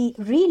will be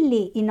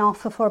really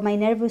enough for my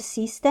nervous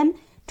system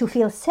to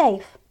feel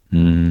safe.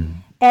 Mm.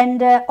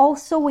 And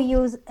also we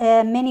use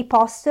many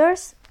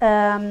postures,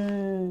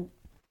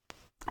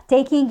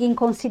 taking in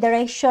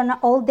consideration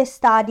all the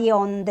study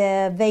on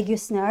the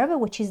vagus nerve,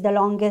 which is the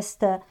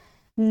longest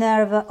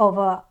nerve of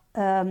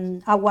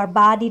our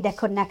body that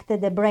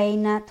connected the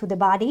brain to the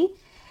body.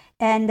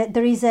 And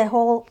there is a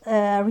whole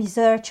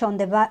research on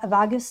the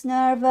vagus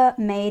nerve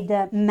made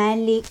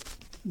mainly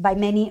by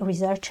many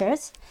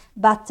researchers,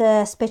 but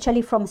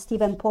especially from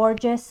Stephen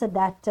Porges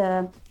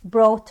that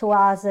brought to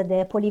us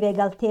the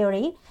polyvagal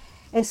theory.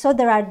 And so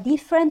there are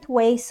different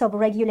ways of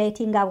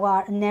regulating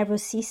our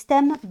nervous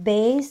system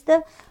based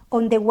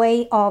on the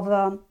way of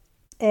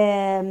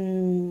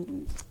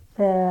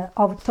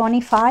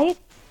tonify,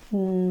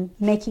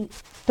 making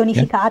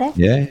tonificare.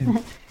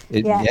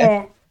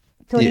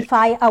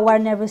 Tonify our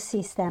nervous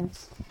system.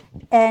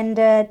 And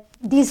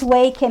this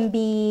way can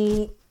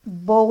be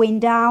bowing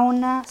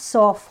down,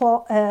 so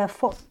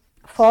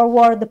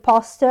forward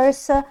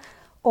postures,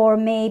 or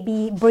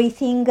maybe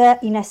breathing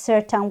in a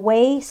certain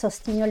way, so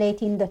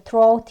stimulating the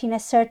throat in a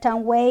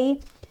certain way.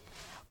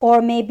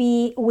 Or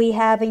maybe we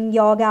have in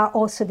yoga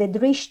also the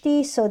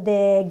drishti, so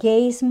the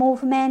gaze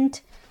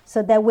movement,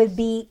 so that will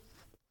be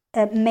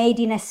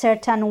made in a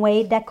certain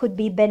way that could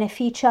be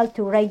beneficial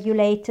to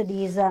regulate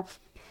these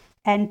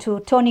and to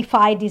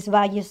tonify this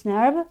vagus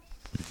nerve.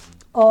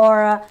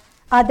 Or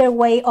other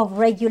way of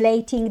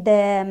regulating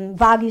the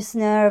vagus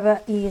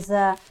nerve is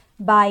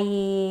by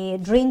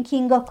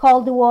drinking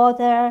cold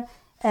water,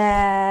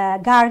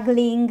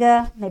 gargling,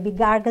 maybe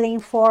gargling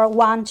for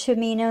 1-2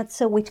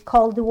 minutes with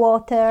cold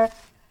water,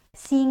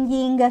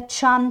 singing,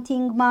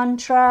 chanting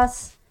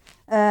mantras,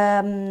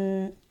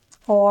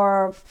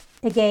 or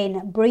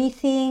again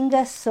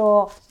breathing,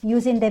 so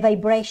using the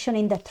vibration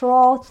in the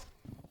throat,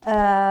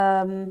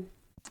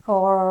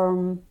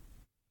 or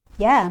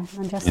I'm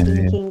just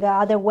thinking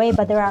other way,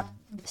 but there are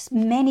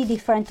many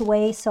different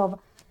ways of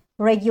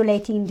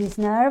regulating this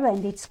nerve,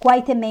 and it's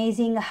quite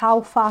amazing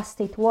how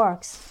fast it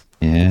works.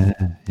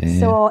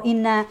 So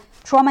in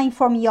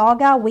trauma-informed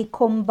yoga, we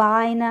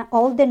combine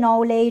all the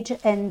knowledge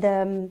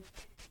and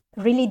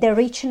really the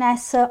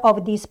richness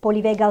of this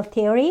polyvagal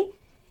theory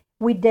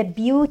with the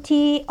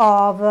beauty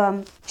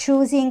of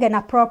choosing an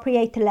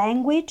appropriate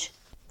language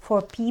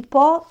for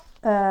people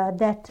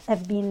that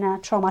have been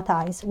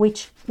traumatized,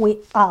 which we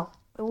all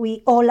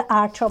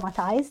are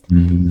traumatized,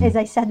 as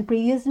I said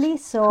previously.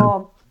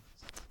 So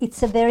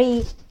it's a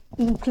very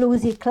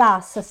inclusive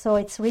class, so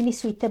it's really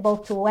suitable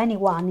to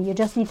anyone. You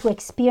just need to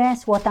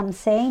experience what I'm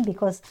saying,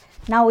 because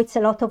now it's a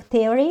lot of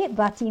theory,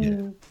 but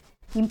in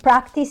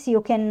practice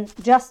you can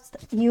just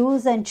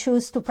use and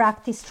choose to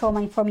practice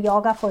trauma-informed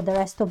yoga for the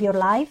rest of your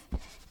life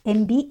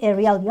and be a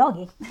real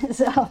yogi.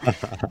 So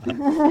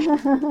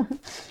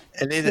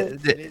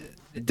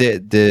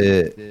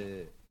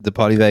the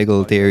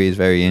polyvagal theory is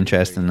very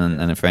interesting,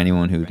 and for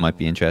anyone who might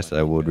be interested,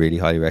 I would really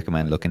highly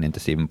recommend looking into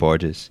Stephen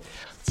Porges.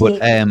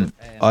 But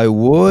I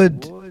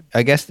would,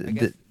 I guess,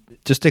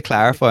 just to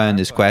clarify on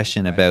this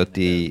question about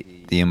the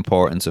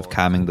importance of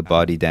calming the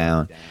body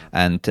down,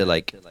 and to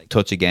like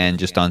touch again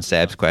just on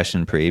Seb's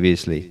question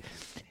previously.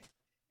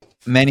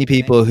 Many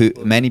people,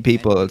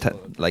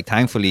 like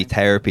thankfully,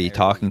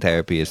 talking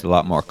therapy is a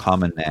lot more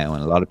common now,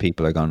 and a lot of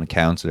people are going to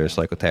counselors,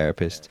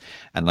 psychotherapists,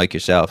 and like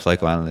yourself,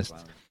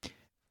 psychoanalysts.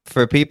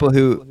 For people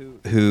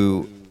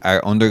who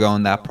are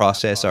undergoing that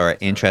process or are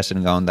interested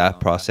in going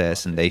that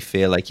process, and they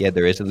feel like,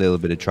 there is a little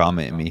bit of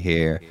trauma in me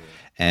here,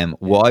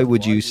 why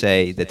would you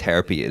say the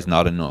therapy is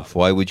not enough?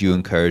 Why would you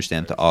encourage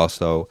them to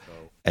also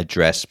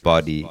address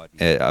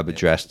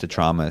the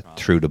trauma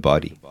through the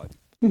body?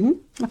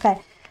 Okay.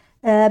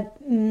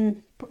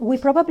 We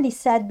probably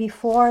said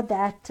before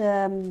that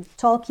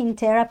talking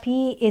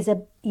therapy is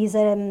a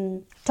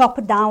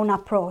top-down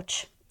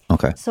approach.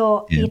 Okay.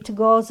 So it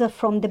goes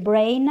from the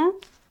brain,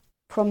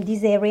 from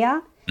this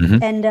area,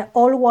 and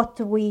all what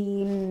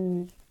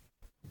we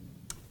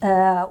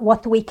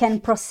can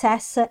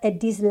process at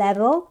this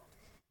level,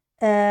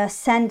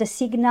 send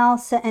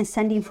signals and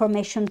send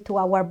information to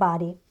our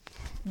body.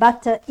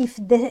 But if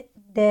the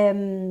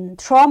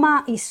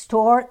trauma is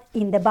stored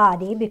in the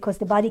body, because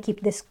the body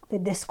keeps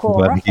the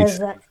score,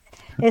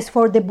 as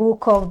for the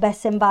book of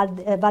Bess and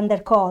van der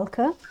Kolk,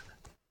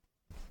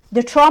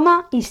 the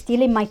trauma is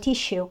still in my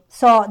tissue.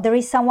 So there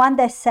is someone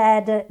that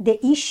said the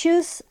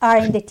issues are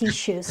in the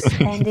tissues,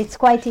 and it's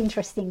quite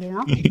interesting,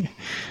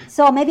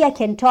 So maybe I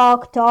can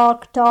talk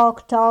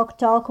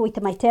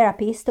with my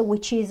therapist,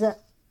 which is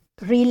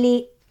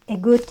really a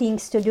good thing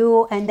to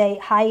do, and I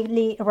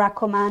highly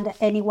recommend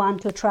anyone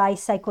to try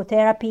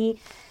psychotherapy,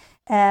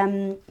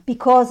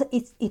 because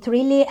it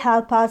really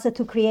helps us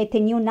to create a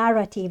new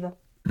narrative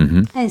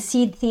and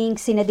see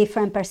things in a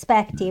different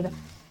perspective.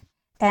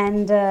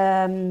 And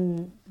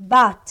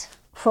but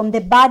from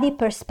the body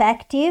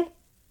perspective,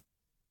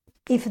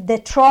 if the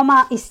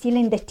trauma is still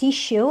in the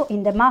tissue,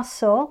 in the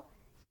muscle,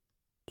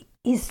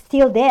 is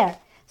still there.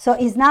 So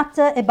it's not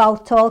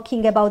about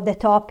talking about the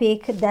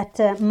topic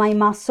that my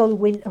muscle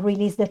will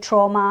release the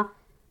trauma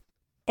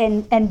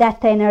and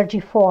that energy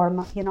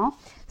form,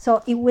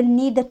 So it will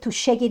need to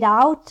shake it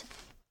out,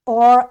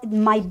 or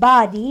my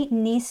body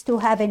needs to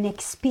have an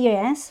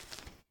experience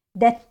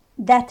that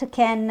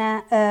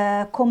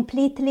can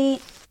completely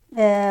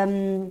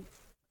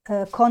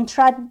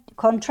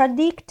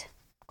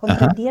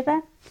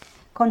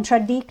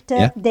contradict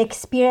the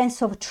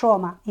experience of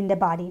trauma in the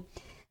body.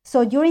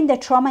 So during the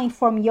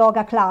trauma-informed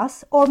yoga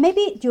class, or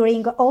maybe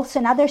during also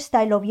another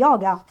style of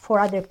yoga for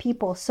other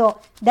people, so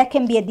that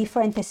can be a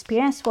different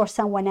experience for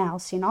someone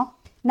else,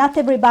 Not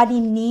everybody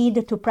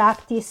need to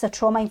practice a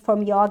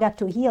trauma-informed yoga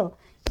to heal.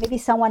 Maybe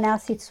someone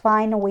else is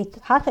fine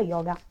with hatha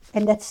yoga,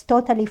 and that's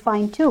totally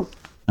fine too.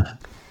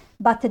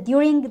 But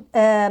during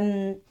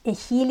a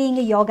healing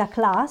yoga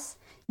class,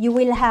 you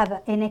will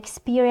have an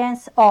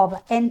experience of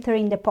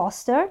entering the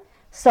posture.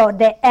 So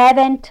the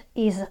event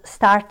is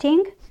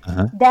starting.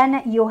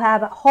 Then you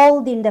have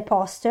holding the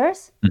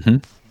postures.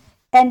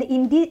 And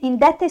in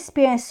that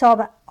experience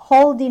of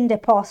holding the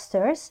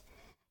postures,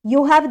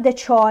 you have the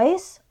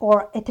choice,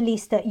 or at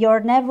least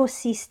your nervous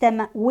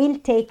system will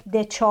take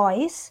the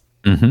choice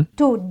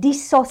to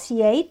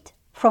dissociate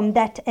from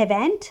that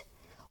event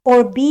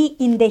or be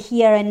in the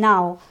here and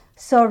now.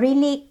 So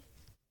really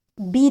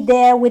be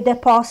there with the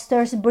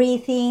postures,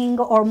 breathing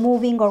or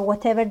moving or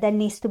whatever that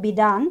needs to be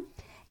done.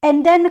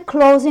 And then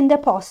closing the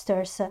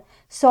postures.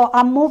 So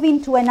I'm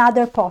moving to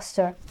another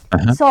posture.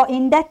 So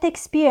in that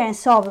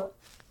experience of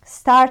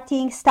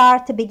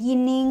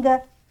beginning,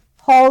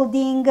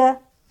 holding,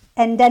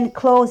 and then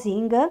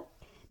closing,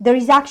 there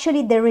is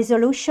actually the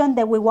resolution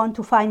that we want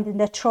to find in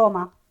the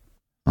trauma.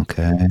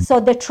 Okay. So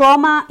the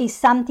trauma is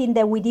something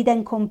that we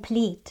didn't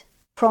complete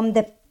from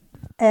the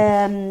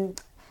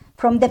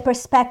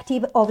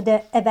perspective of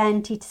the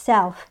event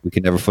itself. We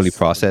can never fully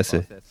process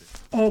it.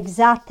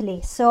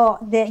 Exactly. So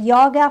the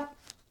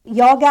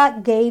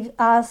yoga gave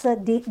us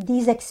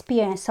this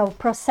experience of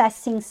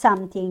processing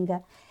something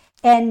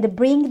and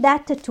bring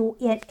that to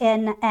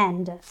an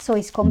end. So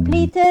it's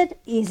completed,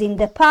 is in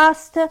the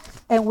past,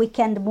 and we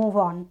can move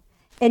on.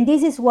 And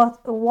this is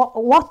what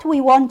we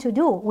want to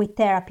do with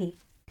therapy.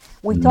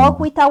 We talk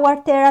with our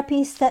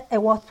therapist,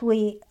 and what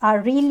we are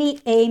really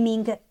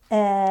aiming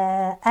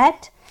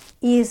at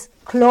is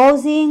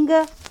closing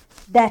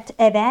that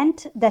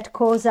event that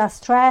caused us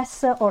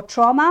stress or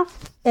trauma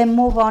and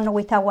move on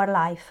with our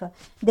life.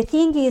 The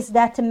thing is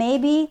that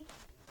maybe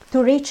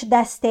to reach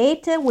that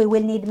state, we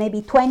will need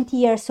maybe 20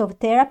 years of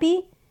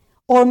therapy,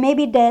 or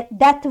maybe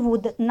that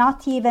would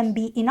not even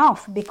be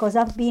enough, because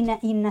I've been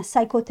in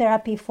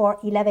psychotherapy for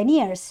 11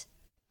 years.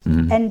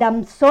 And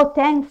I'm so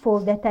thankful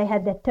that I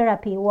had that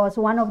therapy. It was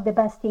one of the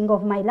best things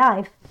of my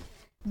life.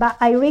 But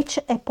I reached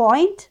a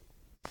point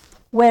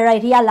where I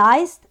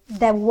realized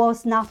that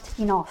was not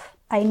enough.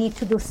 I need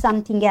to do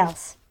something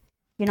else.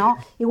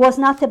 It was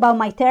not about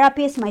my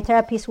therapist. My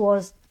therapist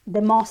was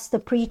the most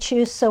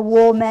precious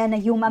woman,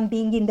 human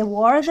being in the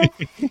world.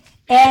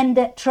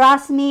 And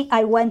trust me,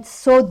 I went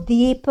so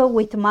deep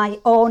with my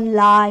own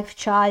life,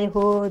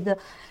 childhood,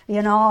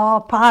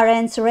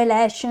 parents,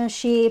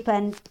 relationship,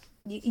 and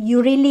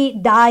you really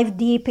dive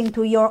deep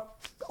into your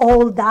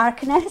old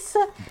darkness,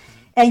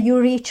 and you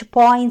reach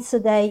points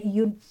that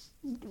you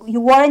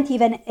weren't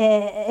even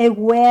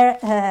aware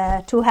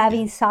to have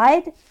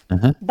inside.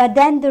 But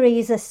then there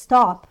is a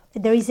stop,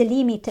 there is a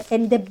limit,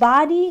 and the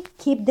body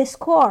keep the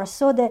score.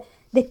 So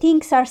the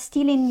things are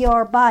still in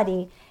your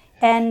body.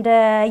 And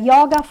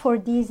yoga for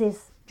this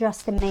is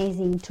just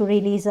amazing, to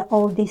release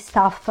all this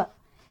stuff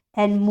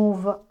and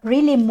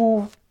really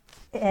move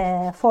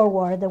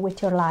forward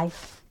with your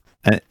life.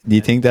 Do you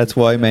think that's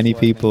why many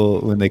people,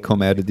 when they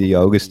come out of the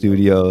yoga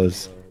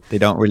studios, they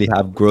don't really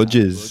have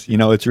grudges?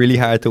 It's really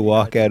hard to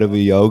walk out of a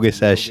yoga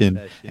session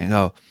and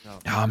go,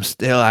 "Oh, I'm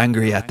still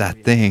angry at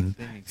that thing."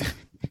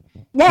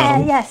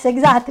 Yes,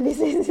 exactly.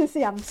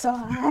 See, I'm so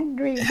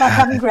angry, but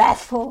I'm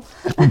grateful.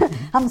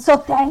 I'm so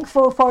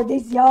thankful for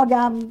this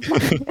yoga.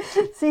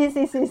 This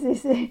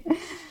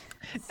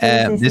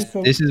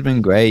has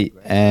been great.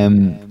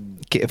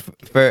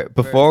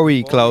 Before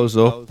we close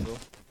up,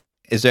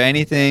 is there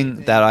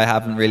anything that I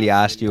haven't really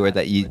asked you, or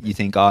that you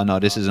think, oh no,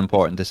 this is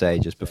important to say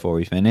just before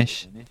we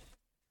finish?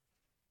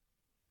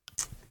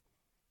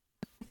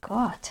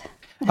 God.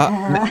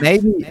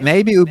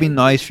 Maybe it would be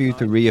nice for you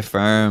to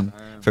reaffirm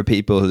for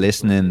people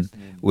listening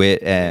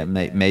with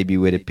maybe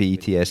with a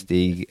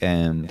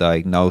PTSD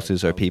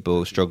diagnosis, or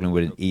people struggling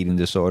with an eating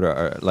disorder,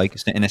 or like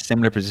in a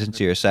similar position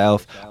to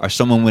yourself, or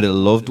someone with a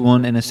loved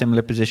one in a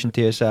similar position to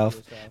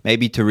yourself,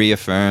 maybe to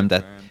reaffirm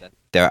that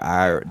there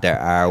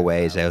are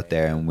ways out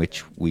there in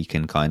which we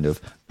can kind of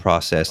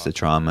process the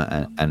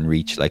trauma and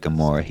reach like a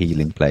more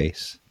healing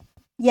place.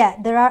 Yeah,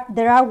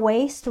 there are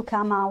ways to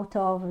come out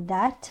of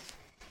that.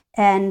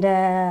 And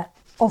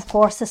of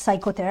course, a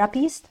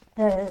psychotherapist.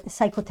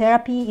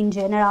 Psychotherapy in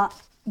general,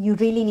 you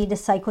really need a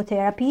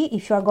psychotherapy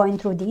if you are going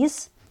through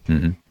this.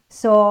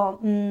 So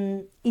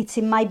it's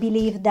in my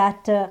belief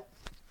that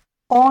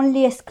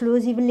only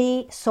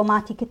exclusively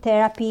somatic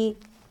therapy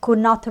could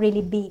not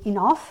really be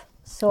enough.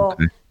 So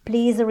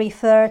please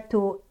refer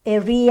to a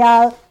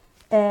real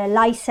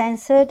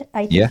licensed,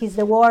 I think is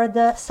the word,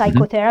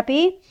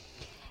 psychotherapy.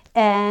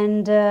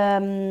 And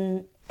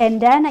then,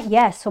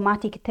 yes,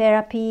 somatic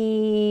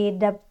therapy,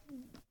 that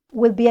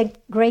will be a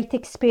great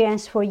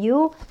experience for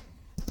you,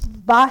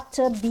 but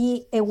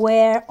be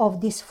aware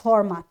of this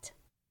format,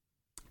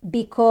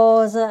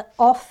 because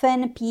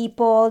often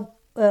people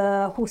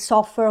who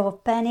suffer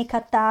of panic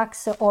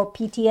attacks or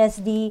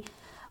PTSD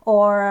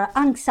or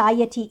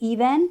anxiety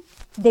even,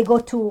 they go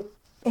to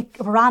a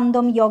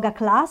random yoga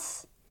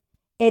class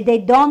and they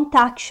don't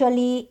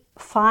actually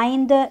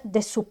find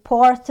the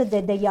support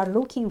that they are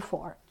looking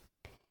for.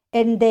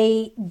 And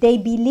they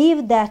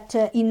believe that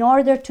in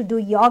order to do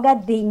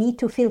yoga, they need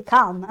to feel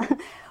calm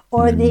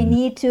or they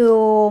need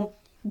to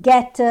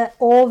get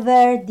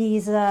over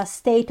this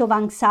state of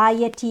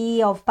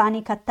anxiety, of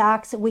panic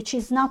attacks, which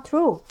is not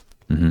true.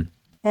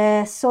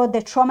 So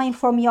the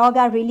trauma-informed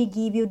yoga really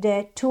give you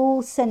the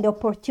tools and the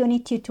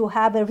opportunity to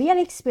have a real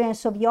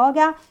experience of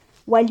yoga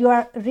while you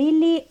are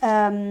really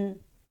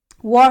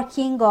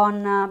working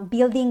on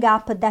building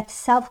up that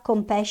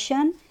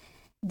self-compassion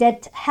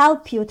that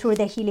help you through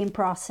the healing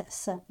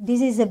process.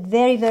 This is a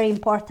very, very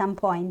important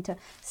point.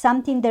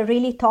 Something that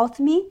really taught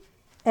me,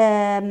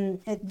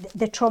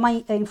 the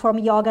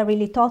trauma-informed yoga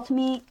really taught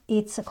me,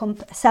 it's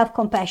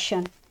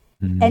self-compassion.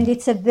 And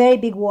it's a very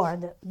big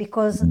word,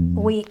 because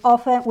we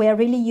are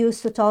really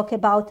used to talk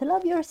about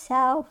love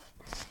yourself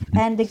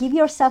and give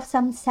yourself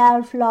some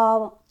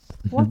self-love.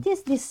 What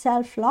is this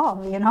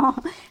self-love,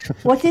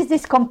 What is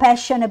this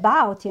compassion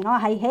about,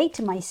 I hate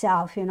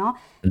myself,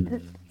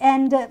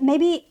 And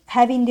maybe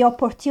having the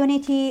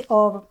opportunity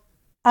of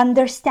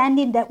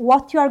understanding that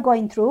what you are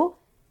going through,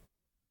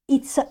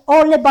 it's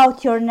all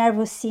about your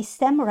nervous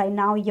system right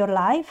now in your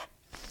life.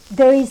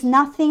 There is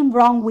nothing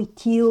wrong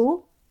with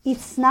you.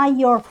 It's not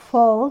your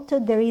fault.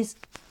 There is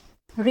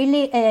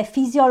really a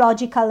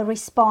physiological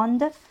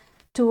response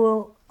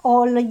to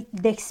all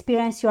the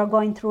experience you are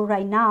going through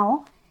right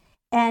now.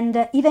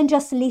 And even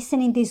just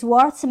listening these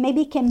words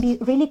maybe can be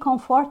really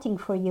comforting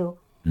for you.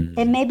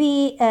 And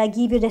maybe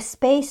give you the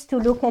space to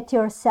look at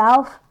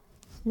yourself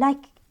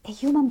like a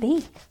human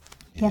being,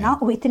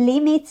 with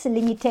limits,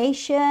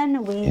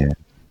 limitation, with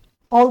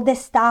all the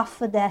stuff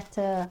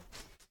that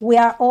we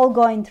are all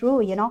going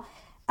through,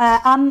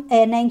 I'm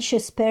an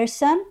anxious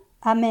person.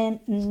 I'm a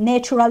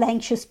natural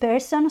anxious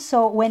person.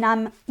 So when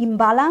I'm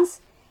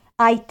imbalanced,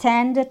 I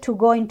tend to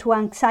go into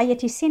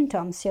anxiety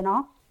symptoms,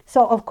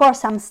 So of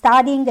course I'm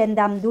studying and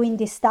I'm doing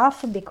this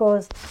stuff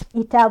because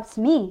it helps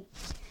me.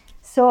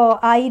 So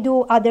I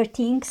do other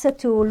things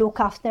to look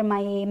after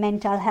my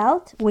mental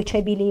health, which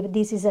I believe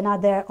this is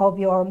another of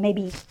your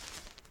maybe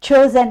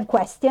chosen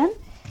question.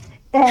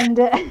 And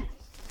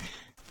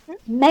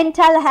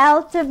mental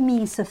health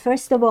means,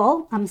 first of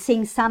all, I'm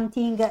saying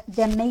something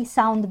that may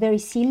sound very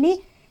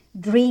silly,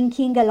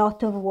 drinking a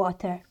lot of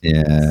water.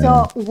 Yeah.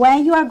 So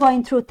when you are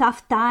going through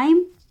tough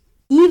time,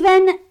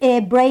 even a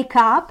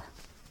breakup,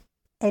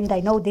 and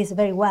I know this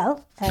very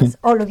well, as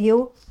all of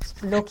you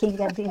looking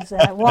at this,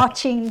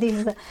 watching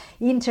this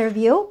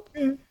interview,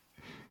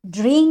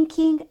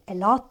 drinking a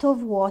lot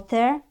of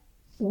water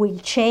will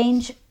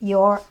change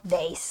your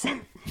days.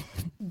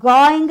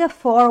 Going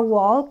for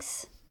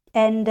walks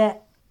and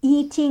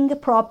eating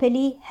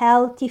properly,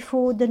 healthy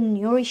food,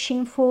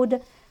 nourishing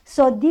food.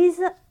 So these,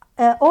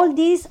 all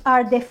these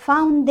are the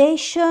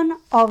foundation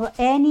of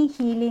any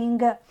healing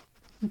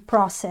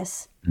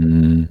process.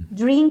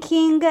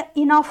 Drinking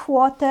enough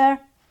water,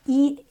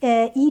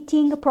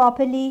 eating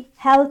properly,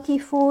 healthy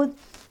food,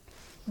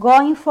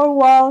 going for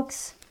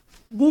walks.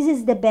 This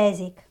is the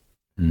basic.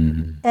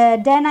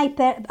 Then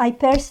I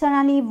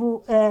personally,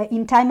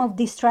 in time of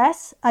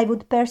distress, I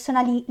would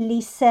personally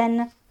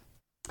listen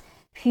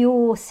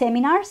few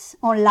seminars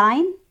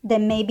online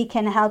that maybe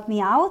can help me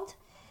out.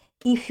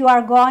 If you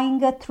are going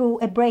through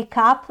a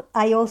breakup,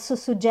 I also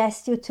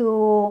suggest you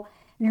to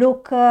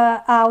look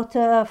out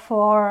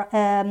for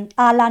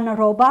Alan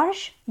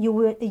Robarge.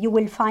 You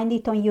will find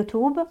it on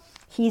YouTube.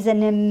 He's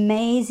an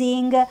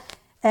amazing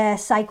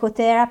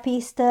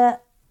psychotherapist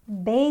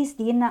based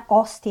in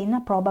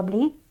Austin,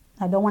 probably.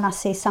 I don't want to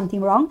say something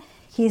wrong.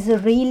 He's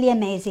really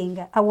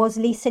amazing. I was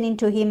listening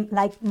to him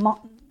like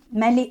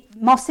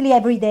mostly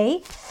every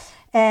day,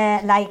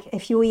 like a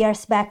few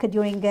years back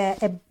during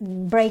a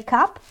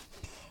breakup,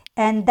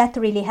 and that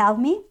really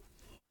helped me.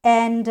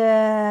 And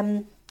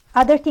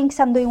other things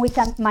I'm doing with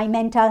my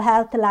mental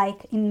health,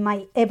 like in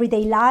my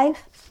everyday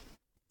life,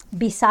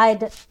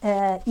 beside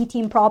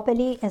eating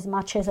properly as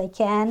much as I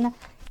can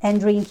and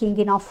drinking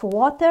enough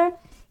water,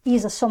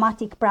 is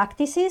somatic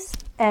practices,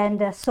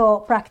 and so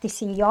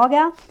practicing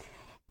yoga.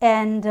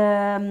 And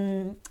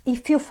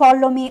if you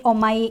follow me on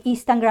my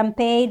Instagram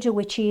page,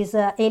 which is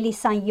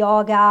Elisa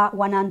Yoga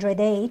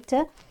 108,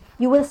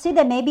 you will see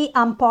that maybe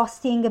I'm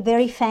posting a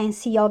very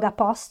fancy yoga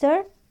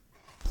poster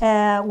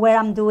where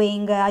I'm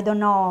doing, I don't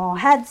know,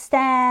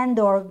 headstand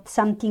or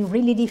something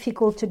really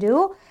difficult to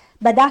do.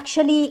 But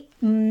actually,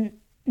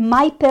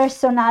 my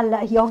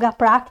personal yoga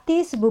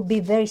practice would be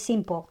very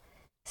simple.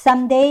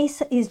 Some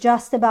days is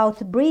just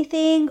about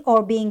breathing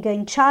or being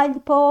in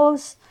child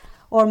pose,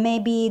 or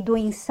maybe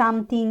doing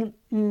something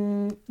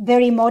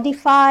very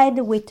modified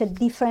with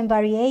different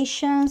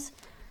variations.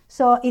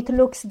 So it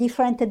looks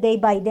different day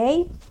by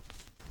day.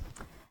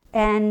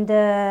 And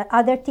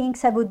other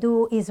things I would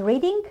do is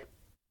reading,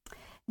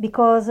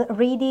 because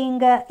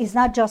reading is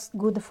not just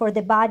good for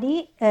the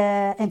body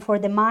and for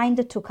the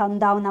mind to calm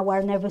down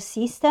our nervous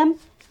system,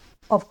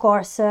 of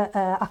course,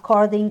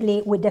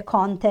 accordingly with the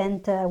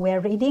content we're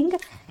reading,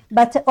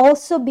 but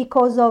also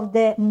because of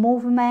the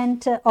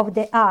movement of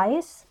the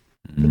eyes,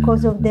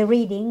 because of the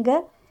reading.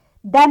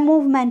 That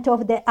movement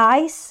of the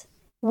eyes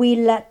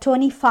will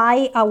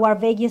tonify our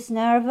vagus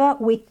nerve,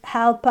 will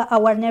help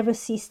our nervous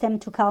system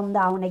to calm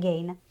down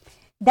again.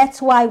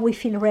 That's why we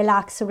feel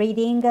relaxed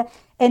reading.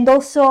 And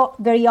also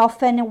very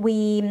often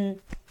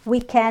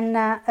we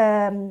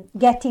can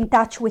get in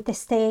touch with a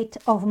state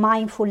of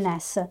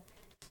mindfulness.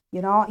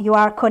 You know, you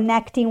are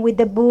connecting with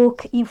the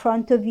book in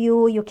front of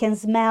you. You can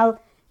smell,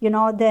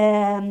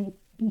 the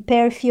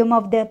perfume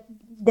of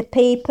the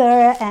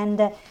paper,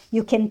 and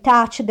you can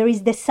touch. There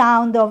is the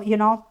sound of,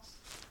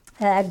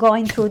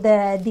 going through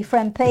the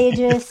different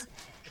pages.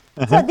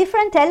 So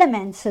different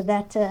elements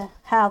that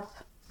help.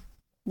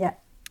 Yeah.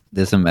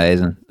 This is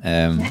amazing.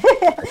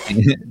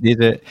 These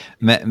are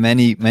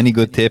many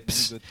good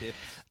tips.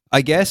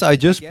 I guess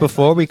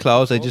before we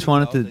close, I just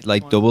wanted to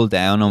double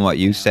down on what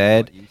you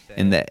said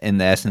in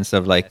the essence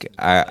of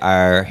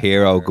our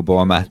hero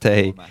Gabor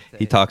Mate.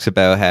 He talks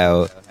about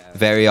how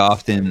very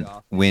often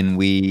when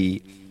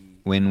we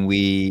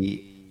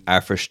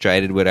are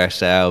frustrated with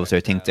ourselves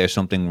or think there's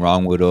something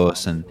wrong with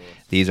us and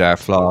these are our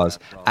flaws,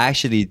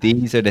 actually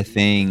these are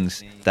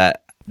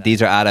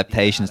these are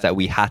adaptations that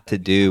we had to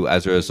do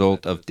as a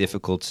result of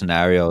difficult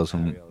scenarios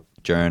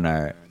during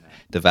our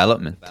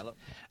development.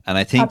 And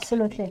I think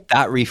Absolutely.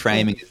 that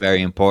reframing is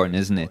very important,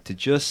 isn't it? To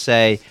just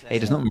say, hey,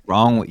 there's nothing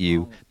wrong with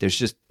you. There's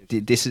just,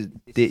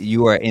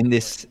 you are in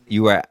this,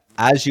 you are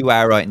as you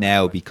are right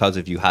now because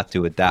of you had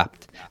to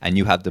adapt, and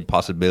you have the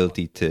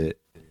possibility to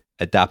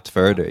adapt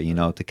further,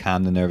 to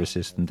calm the nervous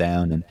system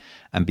down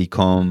and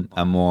become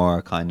a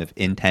more kind of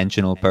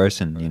intentional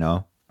person,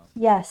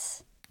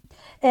 Yes.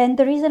 And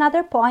there is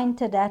another point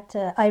that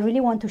I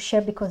really want to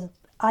share, because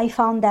I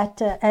found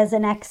that as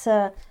an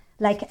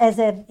as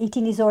a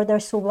eating disorder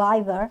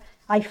survivor,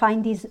 I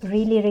find this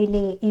really,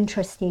 really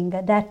interesting.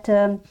 That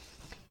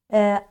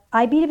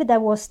I believe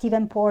that was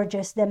Stephen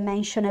Porges that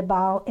mentioned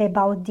about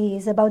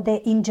this, about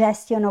the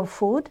ingestion of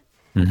food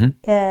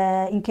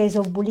in case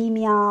of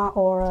bulimia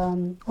or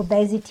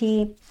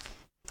obesity.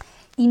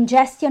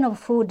 Ingestion of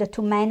food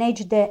to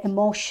manage the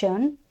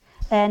emotion.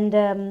 And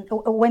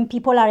when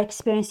people are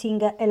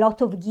experiencing a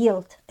lot of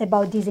guilt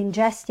about this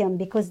ingestion,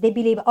 because they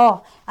believe,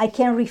 I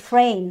can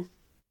refrain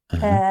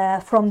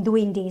from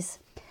doing this.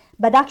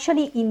 But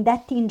actually in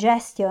that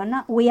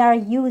ingestion, we are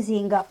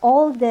using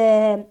all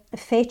the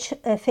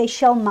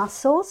facial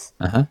muscles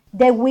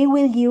that we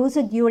will use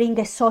during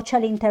a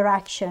social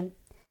interaction.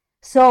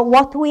 So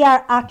what we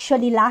are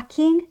actually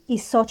lacking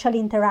is social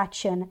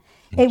interaction.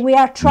 And we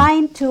are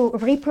trying to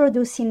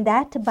reproduce in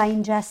that by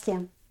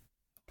ingestion.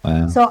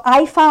 Wow. So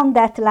I found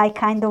that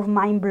kind of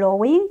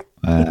mind-blowing,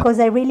 because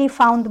I really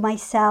found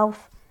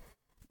myself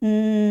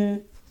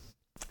in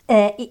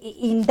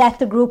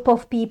that group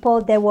of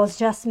people that was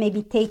just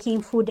maybe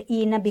taking food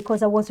in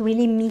because I was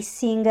really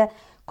missing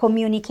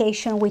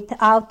communication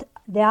without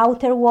the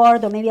outer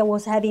world, or maybe I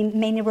was having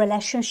many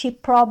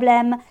relationship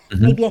problem,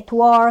 maybe at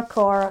work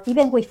or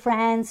even with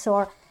friends,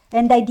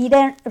 and I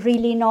didn't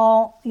really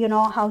know,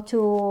 how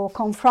to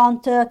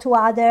confront to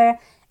other.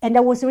 And I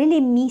was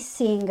really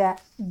missing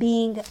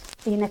being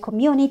in a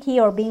community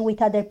or being with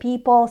other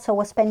people. So I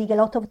was spending a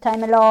lot of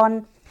time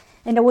alone,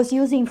 and I was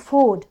using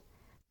food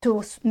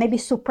to maybe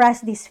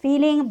suppress this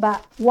feeling.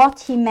 But what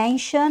he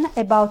mentioned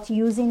about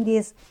using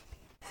these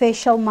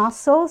facial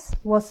muscles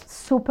was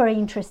super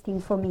interesting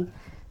for me.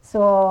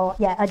 So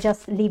yeah, I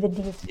just leave it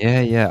this.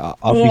 Yeah.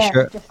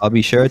 I'll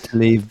be sure to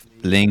leave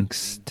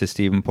links to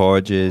Stephen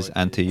Porges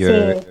and to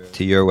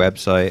your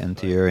website and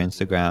to your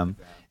Instagram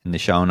in the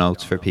show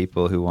notes for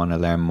people who want to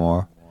learn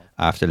more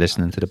after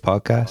listening to the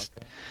podcast.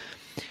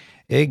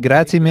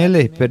 Grazie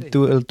mille per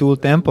il tuo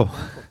tempo.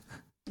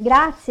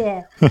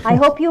 Grazie. I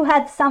hope you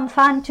had some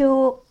fun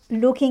too,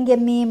 looking at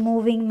me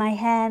moving my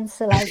hands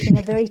in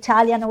a very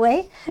Italian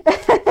way.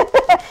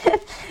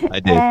 I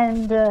did.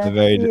 And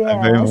very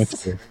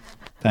much do.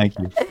 Thank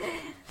you.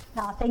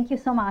 No, thank you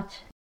so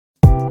much.